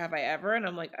on Never Have I Ever, and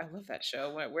I'm like, I love that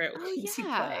show. Where Oh, does he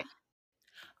yeah. play?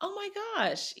 Oh my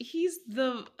gosh, he's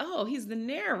the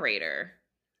narrator.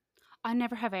 On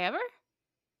Never Have I Ever?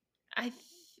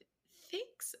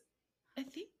 Think so. I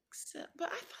think so. But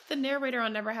I thought the narrator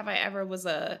on Never Have I Ever was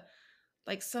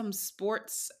some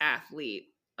sports athlete.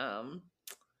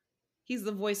 He's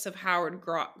the voice of Howard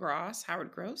Gross.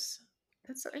 Howard Gross.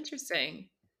 That's so interesting.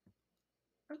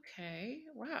 Okay.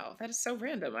 Wow. That is so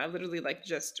random. I literally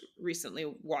just recently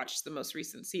watched the most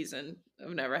recent season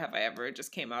of Never Have I Ever. It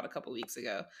just came out a couple weeks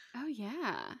ago. Oh,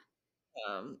 yeah.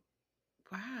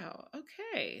 Wow.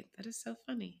 Okay. That is so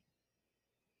funny.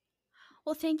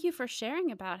 Well, thank you for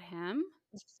sharing about him.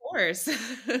 Of course.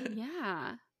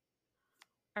 Yeah.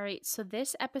 All right. So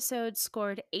this episode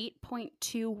scored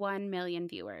 8.21 million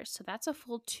viewers. So that's a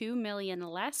full 2 million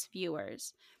less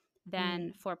viewers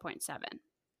than 4.7.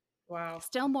 Wow.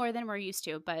 Still more than we're used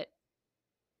to, but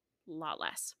a lot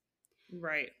less.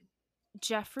 Right.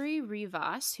 Jeffrey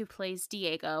Rivas, who plays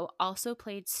Diego, also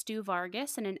played Stu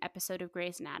Vargas in an episode of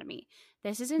Grey's Anatomy.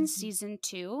 This is in season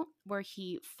 2, where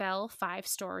he fell 5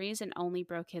 stories and only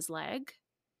broke his leg.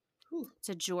 Whew. It's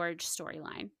a George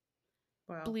storyline.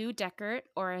 Wow. Blue Deckert,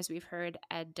 or as we've heard,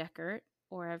 Ed Deckert,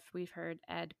 or as we've heard,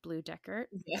 Ed Blue Deckert.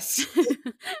 Yes.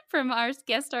 From our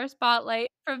guest star spotlight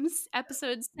from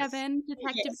episode 7,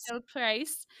 Detective Joe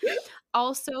Price,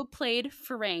 also played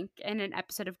Frank in an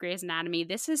episode of Grey's Anatomy.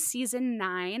 This is season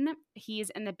 9. He's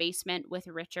in the basement with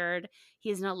Richard.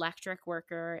 He's an electric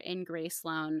worker in Grey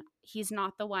Sloan. He's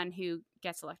not the one who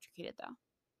gets electrocuted, though.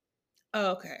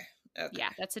 Oh, okay. Yeah,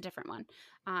 that's a different one.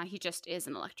 He just is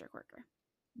an electric worker.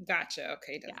 Gotcha.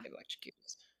 Okay, he does get electrocuted.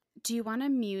 Do you want to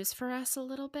muse for us a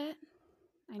little bit?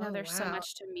 I know there's so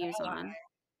much to muse on.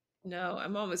 No,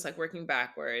 I'm almost working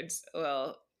backwards.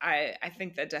 Well, I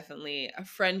think that definitely a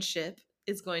friendship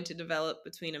is going to develop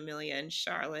between Amelia and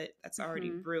Charlotte. That's already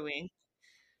brewing.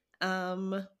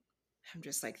 I'm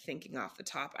just thinking off the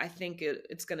top. I think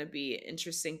it's going to be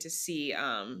interesting to see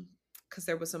because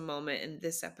there was a moment in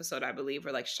this episode, I believe,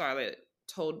 where Charlotte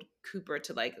told Cooper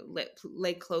to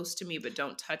lay close to me but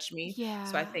don't touch me. Yeah.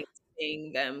 So I think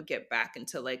seeing them get back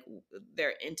into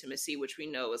their intimacy, which we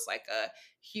know is a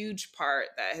huge part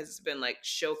that has been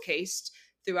showcased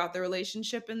throughout the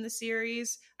relationship in the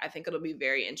series. I think it'll be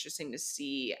very interesting to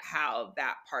see how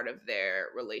that part of their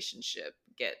relationship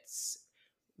gets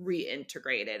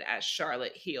reintegrated as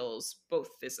Charlotte heals both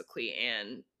physically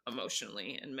and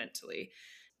emotionally and mentally.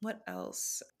 What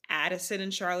else? Addison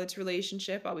and Charlotte's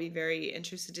relationship. I'll be very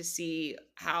interested to see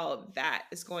how that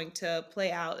is going to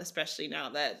play out, especially now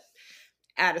that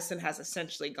Addison has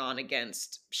essentially gone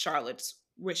against Charlotte's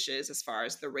wishes as far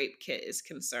as the rape kit is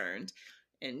concerned.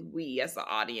 And we as the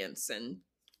audience and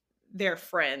their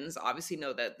friends obviously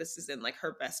know that this is in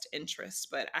her best interest,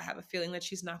 but I have a feeling that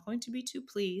she's not going to be too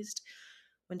pleased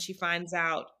when she finds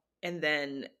out. And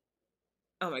then,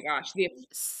 oh my gosh.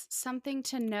 Something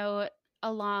to note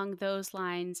along those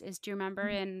lines is, do you remember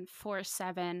in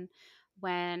 4-7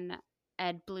 when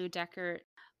Ed Blue Deckert,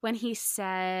 when he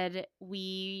said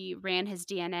we ran his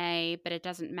DNA, but it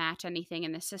doesn't match anything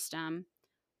in the system?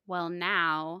 Well,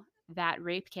 now that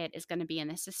rape kit is going to be in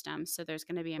the system, so there's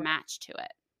going to be a match to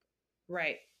it.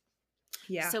 Right.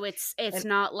 Yeah. So it's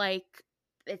not like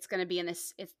it's going to be in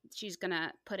this. She's going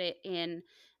to put it in,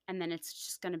 and then it's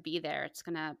just going to be there. It's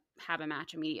going to have a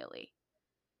match immediately.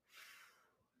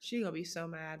 She's going to be so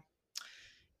mad.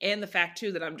 And the fact,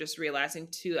 too, that I'm just realizing,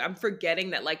 too, I'm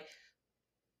forgetting that,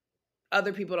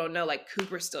 other people don't know,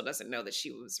 Cooper still doesn't know that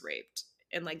she was raped.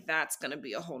 And, that's going to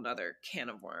be a whole nother can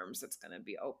of worms that's going to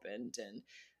be opened. And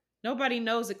nobody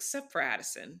knows except for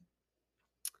Addison.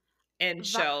 And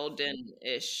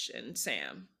Sheldon-ish and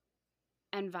Sam.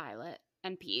 And Violet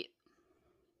and Pete.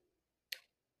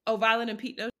 Oh, Violet and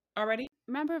Pete know already?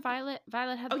 Remember Violet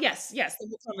had... Oh, yes. The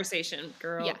whole conversation.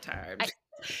 Girl, tired.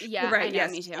 Yeah, right. I know,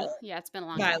 yes. Me too. Yeah, it's been a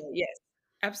long time. Yes,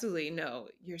 absolutely. No,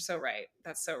 you're so right.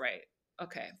 That's so right.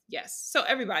 Okay, yes. So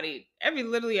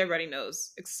literally everybody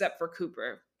knows except for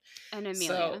Cooper and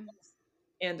Amelia.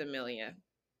 And Amelia.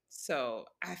 So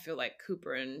I feel like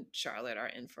Cooper and Charlotte are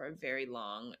in for a very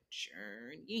long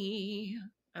journey.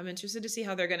 I'm interested to see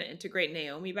how they're going to integrate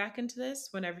Naomi back into this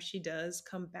whenever she does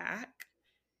come back.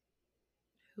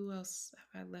 Who else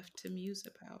have I left to muse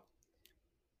about?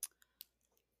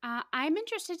 I'm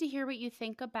interested to hear what you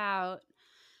think about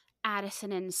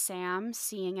Addison and Sam,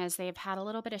 seeing as they've had a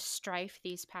little bit of strife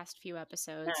these past few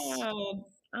episodes. Oh,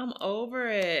 I'm over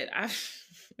it.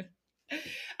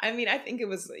 I mean, I think it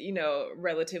was,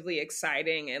 relatively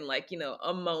exciting and like,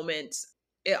 a moment.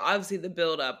 Obviously, the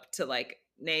build up to like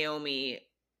Naomi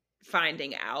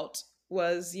finding out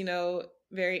was,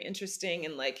 very interesting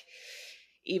and like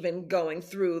even going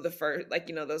through the first like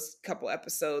those couple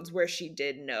episodes where she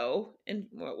did know and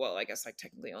well I guess like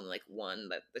technically only like one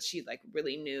that she like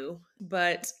really knew,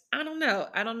 but I don't know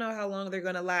how long they're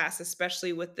gonna last,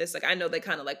 especially with this. Like I know they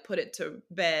kind of like put it to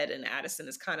bed and Addison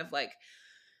is kind of like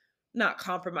not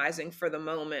compromising for the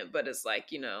moment, but it's like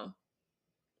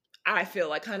I feel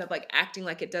like kind of like acting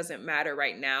like it doesn't matter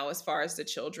right now as far as the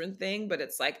children thing, but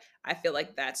it's like I feel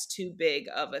like that's too big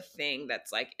of a thing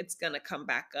that's like it's gonna come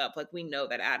back up. Like we know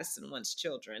that Addison wants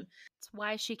children. It's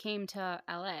why she came to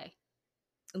LA.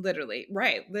 Literally,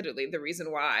 right. Literally the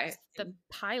reason why. The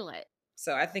pilot.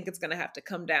 So I think it's gonna have to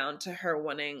come down to her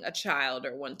wanting a child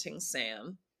or wanting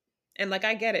Sam. And like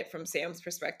I get it from Sam's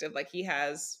perspective. Like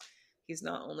he's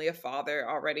not only a father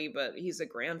already, but he's a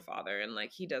grandfather and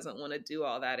like he doesn't want to do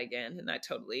all that again. And I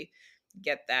totally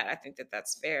get that. I think that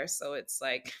that's fair. So it's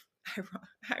like,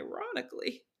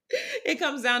 ironically, it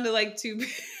comes down to like two,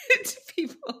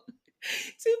 people,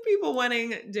 two people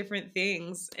wanting different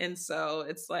things. And so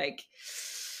it's like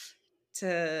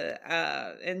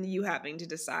and you having to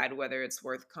decide whether it's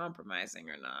worth compromising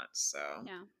or not. So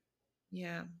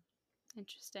yeah.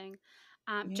 Interesting.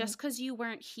 Just because you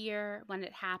weren't here when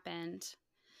it happened,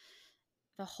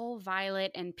 the whole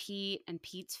Violet and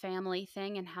Pete's family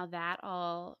thing and how that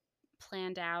all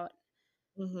planned out.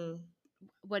 Mm-hmm.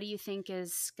 What do you think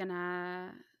is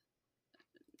gonna,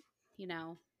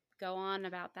 go on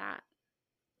about that?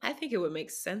 I think it would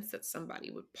make sense that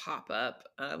somebody would pop up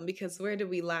because where did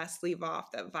we last leave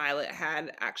off that Violet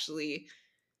had actually?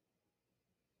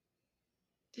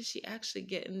 Did she actually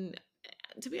get in?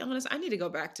 To be honest, I need to go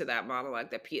back to that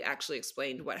monologue that Pete actually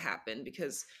explained what happened,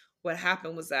 because what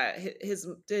happened was that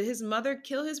did his mother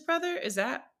kill his brother? Is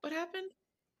that what happened?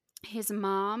 His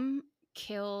mom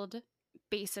killed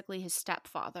basically his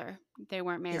stepfather. They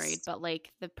weren't married, but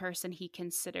like the person he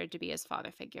considered to be his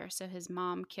father figure. So his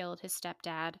mom killed his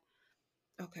stepdad.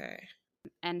 Okay.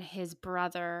 And his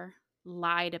brother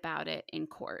lied about it in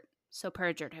court. So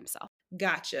perjured himself.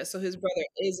 Gotcha. So his brother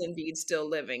is indeed still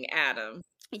living, Adam.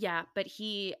 Yeah, but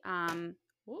he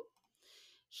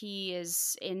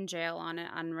is in jail on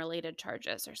unrelated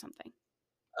charges or something.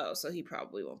 Oh, so he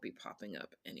probably won't be popping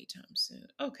up anytime soon.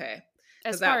 Okay.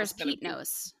 As far as Pete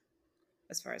knows.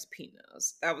 As far as Pete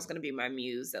knows. That was going to be my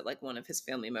muse, that like one of his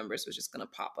family members was just going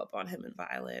to pop up on him and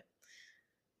Violet.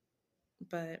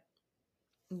 But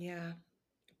yeah.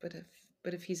 But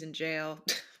if he's in jail,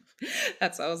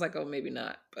 that's why I was like, oh, maybe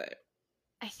not. But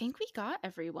I think we got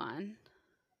everyone.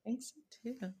 I think so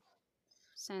too.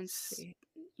 Since,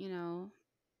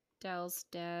 Dell's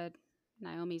dead,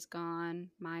 Naomi's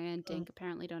gone, Maya and Dink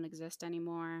apparently don't exist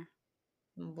anymore.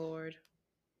 Lord.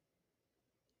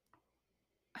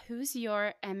 Who's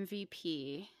your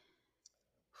MVP?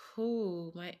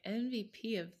 My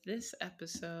MVP of this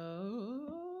episode.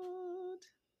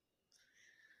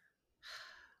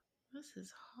 This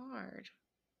is hard.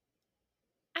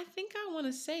 I think I want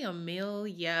to say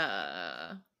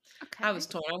Amelia. Okay. I was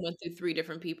torn. I went through 3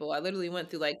 different people. I literally went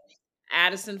through like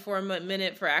Addison for a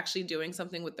minute for actually doing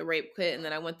something with the rape kit, and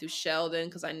then I went through Sheldon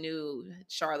because I knew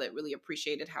Charlotte really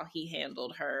appreciated how he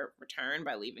handled her return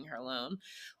by leaving her alone.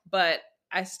 But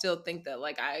I still think that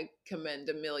like I commend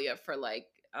Amelia for like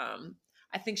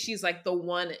I think she's like the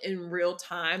one in real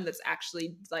time that's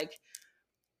actually like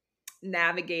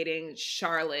navigating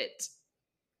Charlotte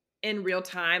in real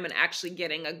time and actually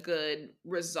getting a good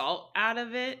result out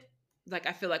of it. Like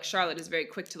I feel like Charlotte is very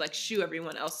quick to like shoo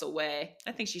everyone else away.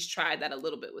 I think she's tried that a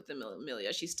little bit with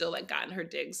Amelia. She's still like gotten her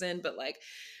digs in, but like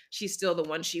she's still the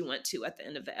one she went to at the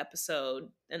end of the episode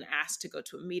and asked to go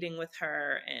to a meeting with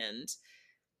her, and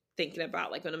thinking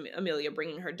about like when Amelia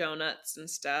bringing her donuts and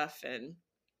stuff. And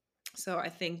so I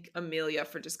think Amelia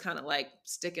for just kind of like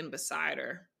sticking beside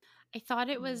her. I thought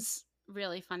it was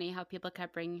really funny how people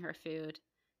kept bringing her food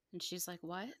and she's like,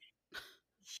 what?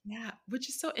 Yeah, which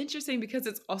is so interesting because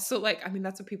it's also like, I mean,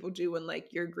 that's what people do when like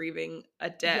you're grieving a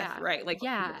death, right? Like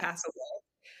when people pass away.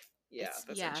 Yeah,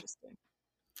 that's interesting.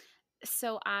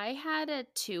 So I had a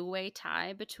 2-way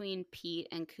tie between Pete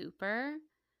and Cooper.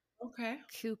 Okay.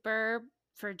 Cooper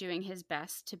for doing his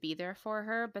best to be there for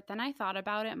her. But then I thought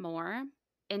about it more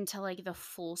into like the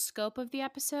full scope of the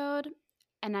episode.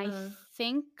 And I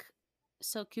think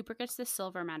so. Cooper gets the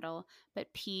silver medal,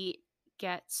 but Pete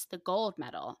gets the gold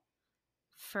medal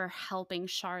for helping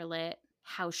Charlotte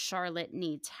how Charlotte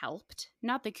needs helped.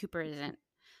 Not that Cooper isn't,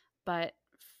 but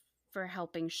for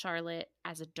helping Charlotte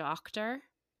as a doctor,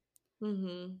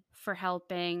 for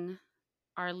helping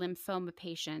our lymphoma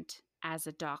patient as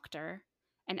a doctor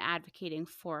and advocating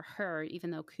for her,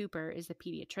 even though Cooper is the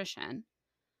pediatrician.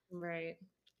 Right.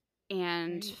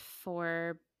 And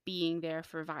for being there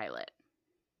for Violet.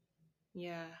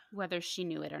 Yeah. Whether she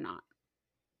knew it or not.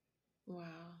 Wow.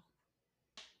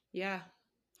 Yeah.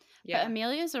 But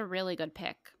Amelia's a really good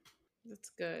pick. That's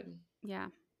good. Yeah.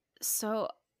 So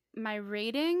my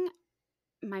rating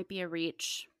might be a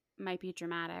reach, might be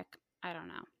dramatic. I don't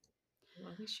know.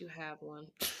 Well, at least you have one.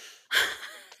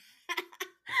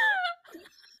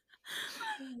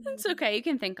 It's okay. You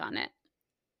can think on it.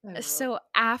 So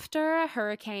after a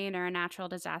hurricane or a natural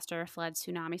disaster, flood,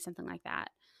 tsunami, something like that,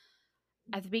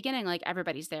 at the beginning, like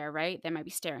everybody's there, right? They might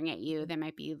be staring at you. They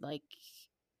might be like,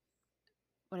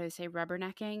 what do they say,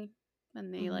 rubbernecking?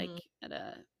 When they when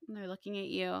they're looking at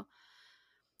you.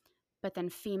 But then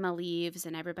FEMA leaves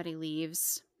and everybody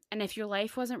leaves. And if your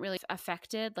life wasn't really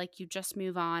affected, like you just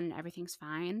move on, everything's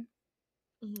fine.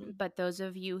 But those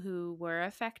of you who were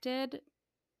affected,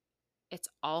 it's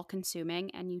all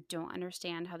consuming and you don't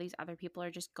understand how these other people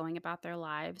are just going about their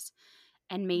lives.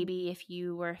 And maybe if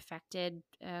you were affected,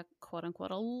 quote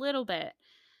unquote, a little bit,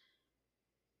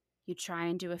 you try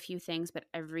and do a few things, but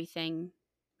everything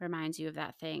reminds you of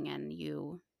that thing and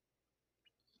you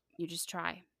just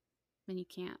try and you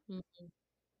can't.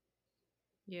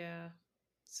 Yeah,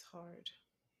 it's hard.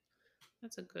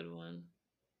 That's a good one.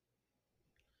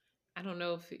 I don't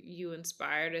know if you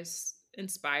inspired this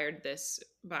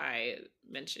by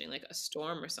mentioning like a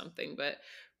storm or something, but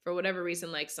for whatever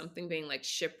reason, like something being like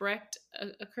shipwrecked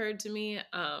occurred to me.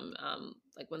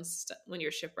 Like when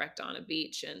you're shipwrecked on a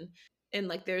beach and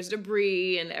like there's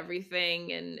debris and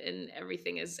everything and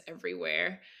everything is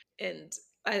everywhere and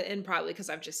probably because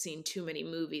I've just seen too many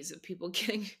movies of people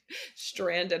getting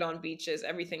stranded on beaches,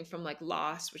 everything from like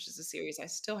Lost, which is a series I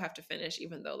still have to finish,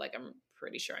 even though like I'm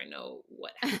pretty sure I know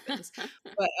what happens.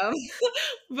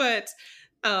 but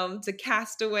to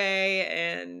Castaway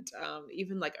and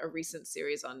even like a recent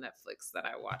series on Netflix that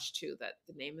I watched too, that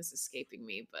the name is escaping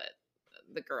me, but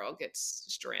the girl gets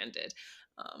stranded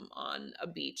on a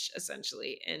beach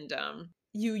essentially. And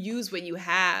you use what you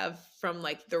have from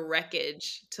like the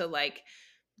wreckage to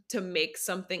make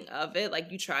something of it.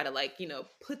 Like you try to like,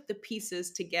 put the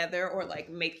pieces together or like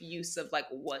make use of like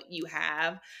what you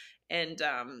have. And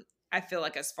I feel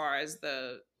like as far as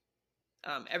the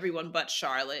everyone but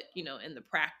Charlotte, in the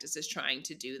practice is trying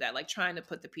to do that, like trying to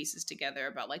put the pieces together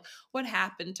about like what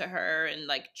happened to her and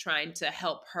like trying to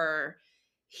help her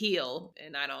heal.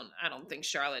 And I don't think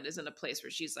Charlotte is in a place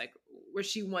where she's like where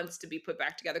she wants to be put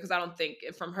back together, because I don't think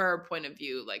from her point of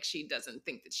view like she doesn't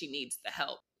think that she needs the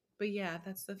help. But yeah,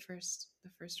 that's the first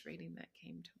rating that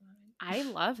came to mind. I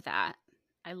love that.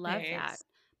 I love that.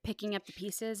 Picking up the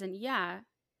pieces and oh,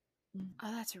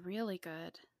 that's really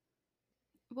good.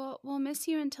 Well, we'll miss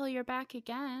you until you're back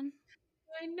again.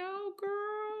 I know,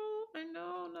 girl. I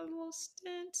know, another little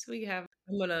stint. I'm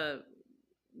gonna,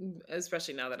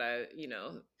 especially now that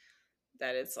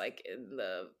that it's like in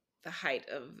the height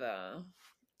of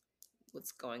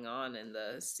what's going on in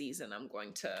the season, I'm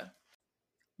going to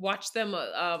watch them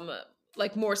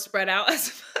like more spread out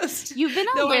as opposed to, you've been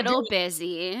a little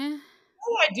busy.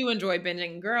 Oh, I do enjoy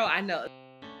binging, girl. I know.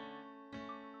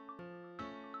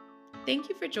 Thank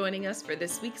you for joining us for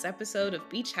this week's episode of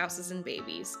Beach Houses and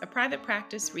Babies, a private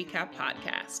practice recap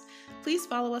podcast. Please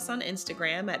follow us on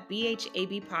Instagram at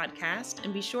BHAB Podcast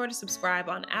and be sure to subscribe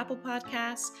on Apple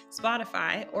Podcasts,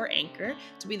 Spotify, or Anchor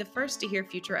to be the first to hear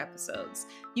future episodes.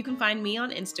 You can find me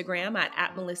on Instagram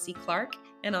at Melissy Clark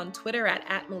and on Twitter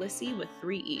at Melissy with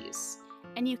 3 E's.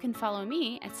 And you can follow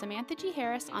me at Samantha G.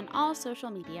 Harris on all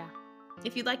social media.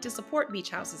 If you'd like to support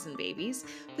Beach Houses and Babies,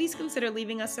 please consider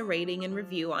leaving us a rating and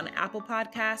review on Apple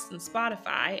Podcasts and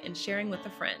Spotify and sharing with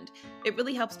a friend. It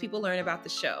really helps people learn about the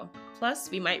show. Plus,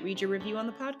 we might read your review on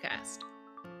the podcast.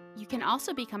 You can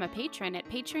also become a patron at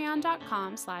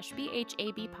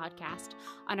patreon.com/BHAB podcast.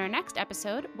 On our next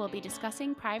episode, we'll be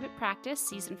discussing Private Practice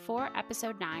Season 4,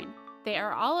 Episode 9. They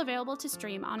are all available to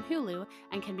stream on Hulu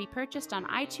and can be purchased on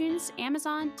iTunes,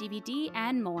 Amazon, DVD,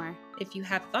 and more. If you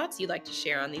have thoughts you'd like to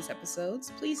share on these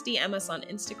episodes, please DM us on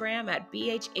Instagram at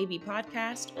BHAB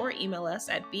Podcast or email us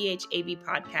at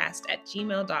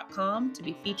bhabpodcast@gmail.com to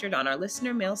be featured on our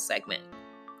listener mail segment.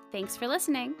 Thanks for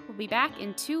listening. We'll be back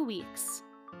in 2 weeks.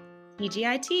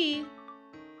 TGIT.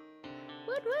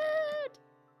 Woot woot!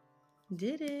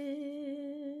 Did it.